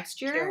cool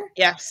texture.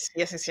 Yes.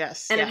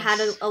 And it had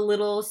a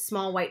little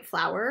small white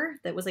flower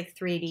that was like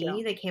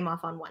 3D that came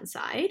off on one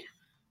side.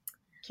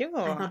 Cute.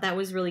 I thought that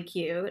was really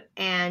cute.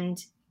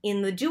 And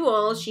in the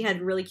duel, she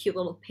had really cute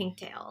little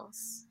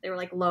pigtails. They were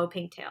like low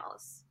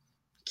pigtails.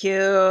 Cute.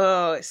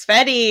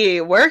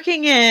 Sveti,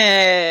 working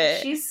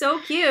it. She's so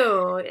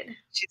cute.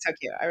 She's so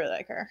cute. I really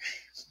like her.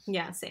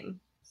 Yeah, same.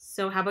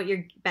 So how about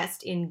your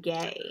best in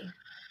gay?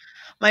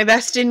 My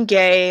best in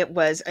gay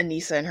was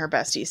Aneesa and her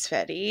bestie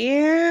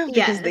Sveti.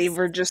 Because they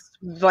were just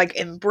like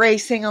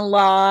embracing a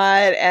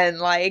lot and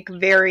like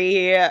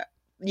very,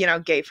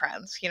 gay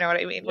friends. You know what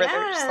I mean? Where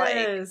they're just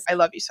like, I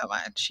love you so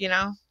much,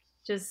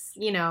 Just,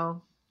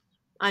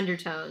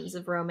 undertones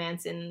of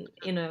romance in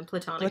a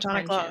platonic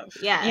friendship. Love.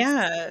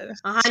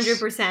 Yes.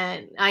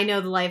 100%. I know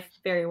the life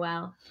very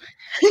well.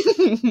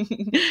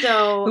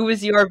 So, who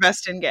was your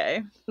best in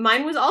gay?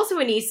 Mine was also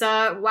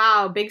Aneesa.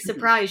 Wow, big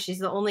surprise. She's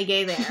the only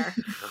gay there.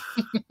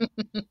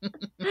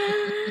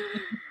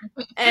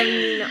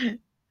 And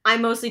I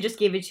mostly just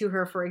gave it to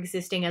her for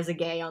existing as a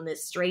gay on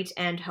this straight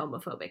and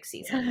homophobic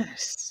season.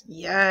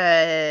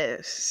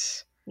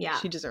 Yes. Yeah.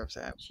 She deserves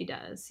it. She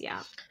does,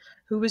 yeah.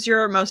 Who was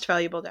your most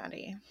valuable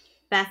daddy?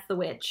 Beth the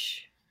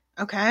Witch.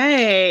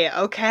 Okay.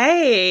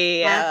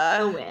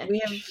 Beth the Witch.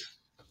 We have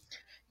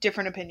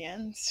different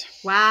opinions.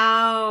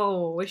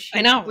 Wow. Was she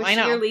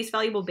your least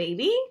valuable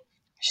baby?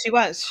 She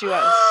was.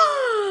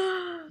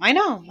 I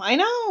know.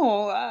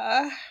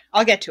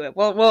 I'll get to it.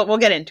 We'll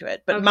get into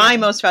it. But my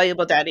most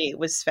valuable daddy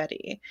was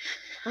Sveti.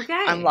 Okay.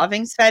 I'm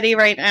loving Sveti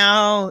right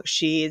now.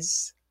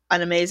 She's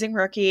an amazing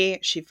rookie.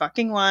 She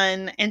fucking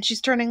won, and she's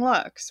turning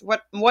looks.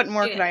 What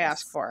more could I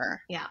ask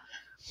for? Yeah.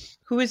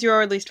 Who is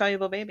your least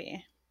valuable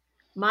baby?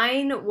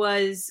 Mine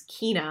was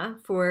Kina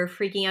for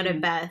freaking out at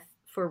Beth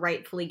for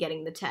rightfully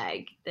getting the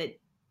tag that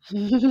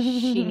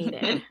she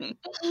needed.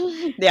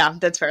 Yeah,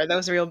 that's fair. That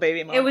was a real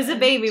baby moment. It was a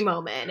baby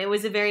moment. It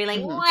was a very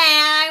wow,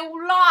 I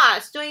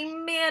lost.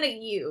 I'm mad at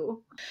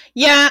you.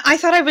 Yeah, I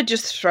thought I would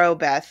just throw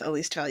Beth a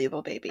least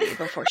valuable baby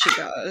before she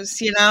goes.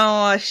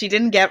 She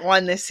didn't get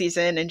one this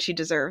season and she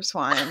deserves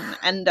one.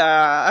 And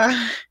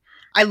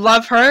I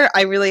love her.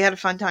 I really had a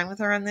fun time with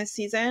her on this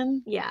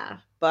season. Yeah.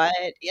 But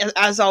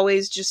as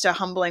always, just a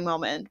humbling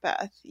moment,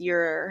 Beth.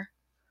 You're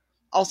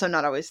also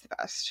not always the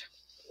best.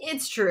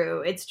 It's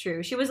true.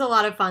 She was a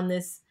lot of fun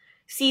this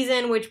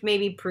season, which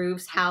maybe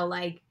proves how,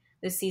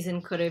 this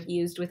season could have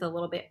used with a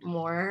little bit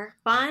more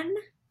fun.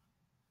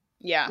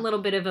 Yeah. A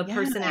little bit of a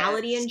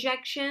personality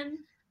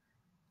injection.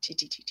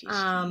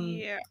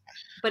 Yeah.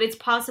 But it's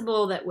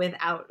possible that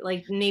without,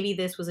 maybe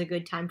this was a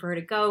good time for her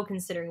to go,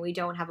 considering we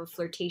don't have a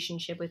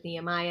flirtationship with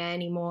Nehemiah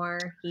anymore.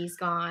 He's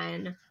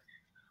gone.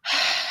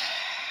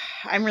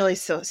 I'm really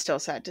still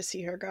sad to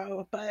see her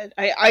go, but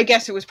I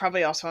guess it was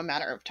probably also a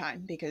matter of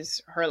time because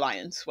her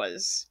alliance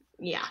was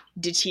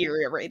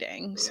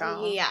deteriorating.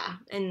 So yeah,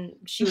 and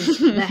she was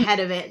the head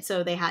of it,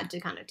 so they had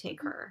to kind of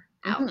take her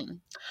out. Mm-hmm.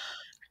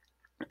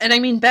 And I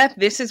mean, Beth,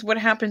 this is what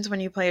happens when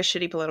you play a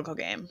shitty political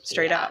game.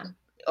 Straight up,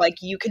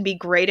 you can be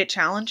great at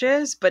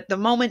challenges, but the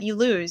moment you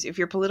lose, if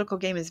your political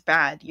game is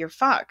bad, you're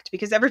fucked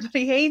because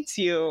everybody hates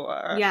you.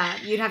 Yeah,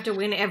 you'd have to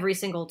win every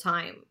single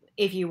time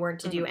if you weren't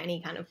to do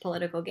any kind of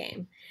political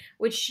game,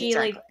 which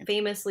she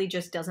famously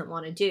just doesn't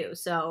want to do.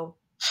 So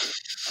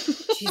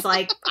she's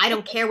like, I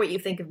don't care what you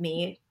think of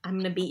me. I'm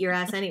going to beat your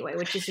ass anyway,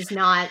 which is just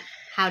not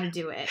how to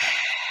do it.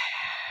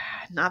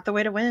 Not the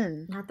way to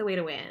win. Not the way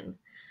to win.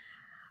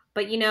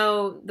 But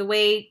the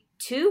way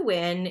to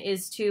win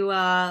is to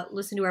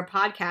listen to our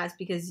podcast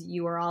because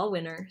you are all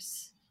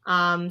winners.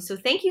 So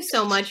thank you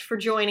so much for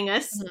joining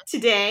us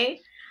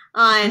today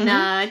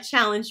on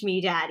Challenge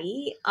Me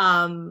Daddy.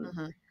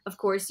 Of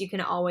course, you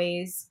can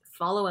always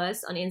follow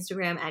us on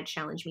Instagram at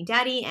Challenge Me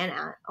Daddy and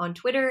on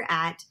Twitter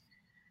at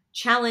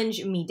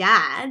Challenge Me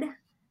Dad.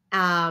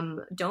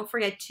 Don't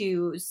forget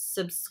to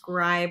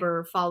subscribe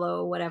or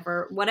follow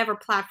whatever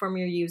platform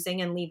you're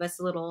using and leave us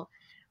a little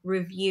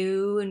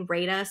review and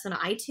rate us on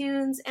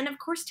iTunes. And of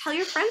course, tell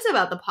your friends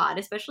about the pod,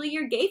 especially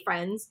your gay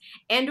friends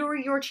and or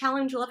your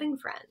challenge loving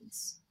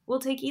friends. We'll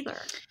take either.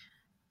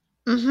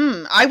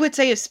 I would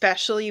say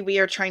especially we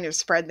are trying to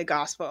spread the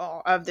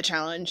gospel of the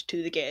challenge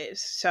to the gays.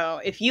 So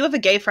if you have a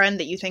gay friend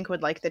that you think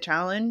would like the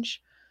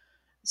challenge,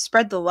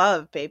 Spread the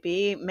love,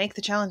 baby. Make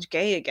the challenge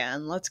gay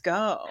again. Let's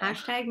go.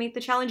 Hashtag make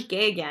the challenge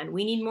gay again.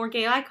 We need more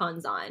gay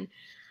icons on.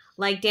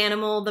 Like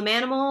Danimal the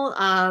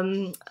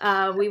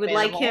Manimal. We would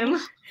like him.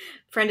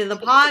 Friend of the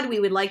pod. We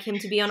would like him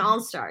to be on All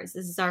Stars.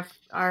 This is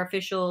our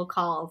official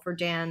call for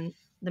Dan,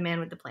 the man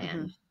with the plan.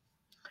 Mm-hmm.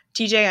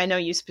 TJ, I know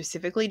you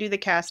specifically do the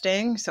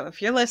casting, so if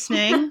you're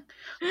listening,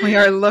 we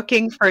are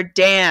looking for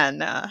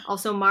Dan.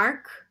 Also,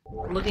 Mark,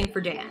 looking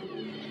for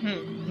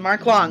Dan.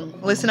 Mark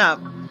Long, listen up.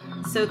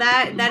 So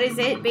that is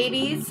it,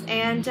 babies,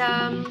 and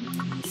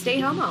stay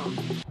homo.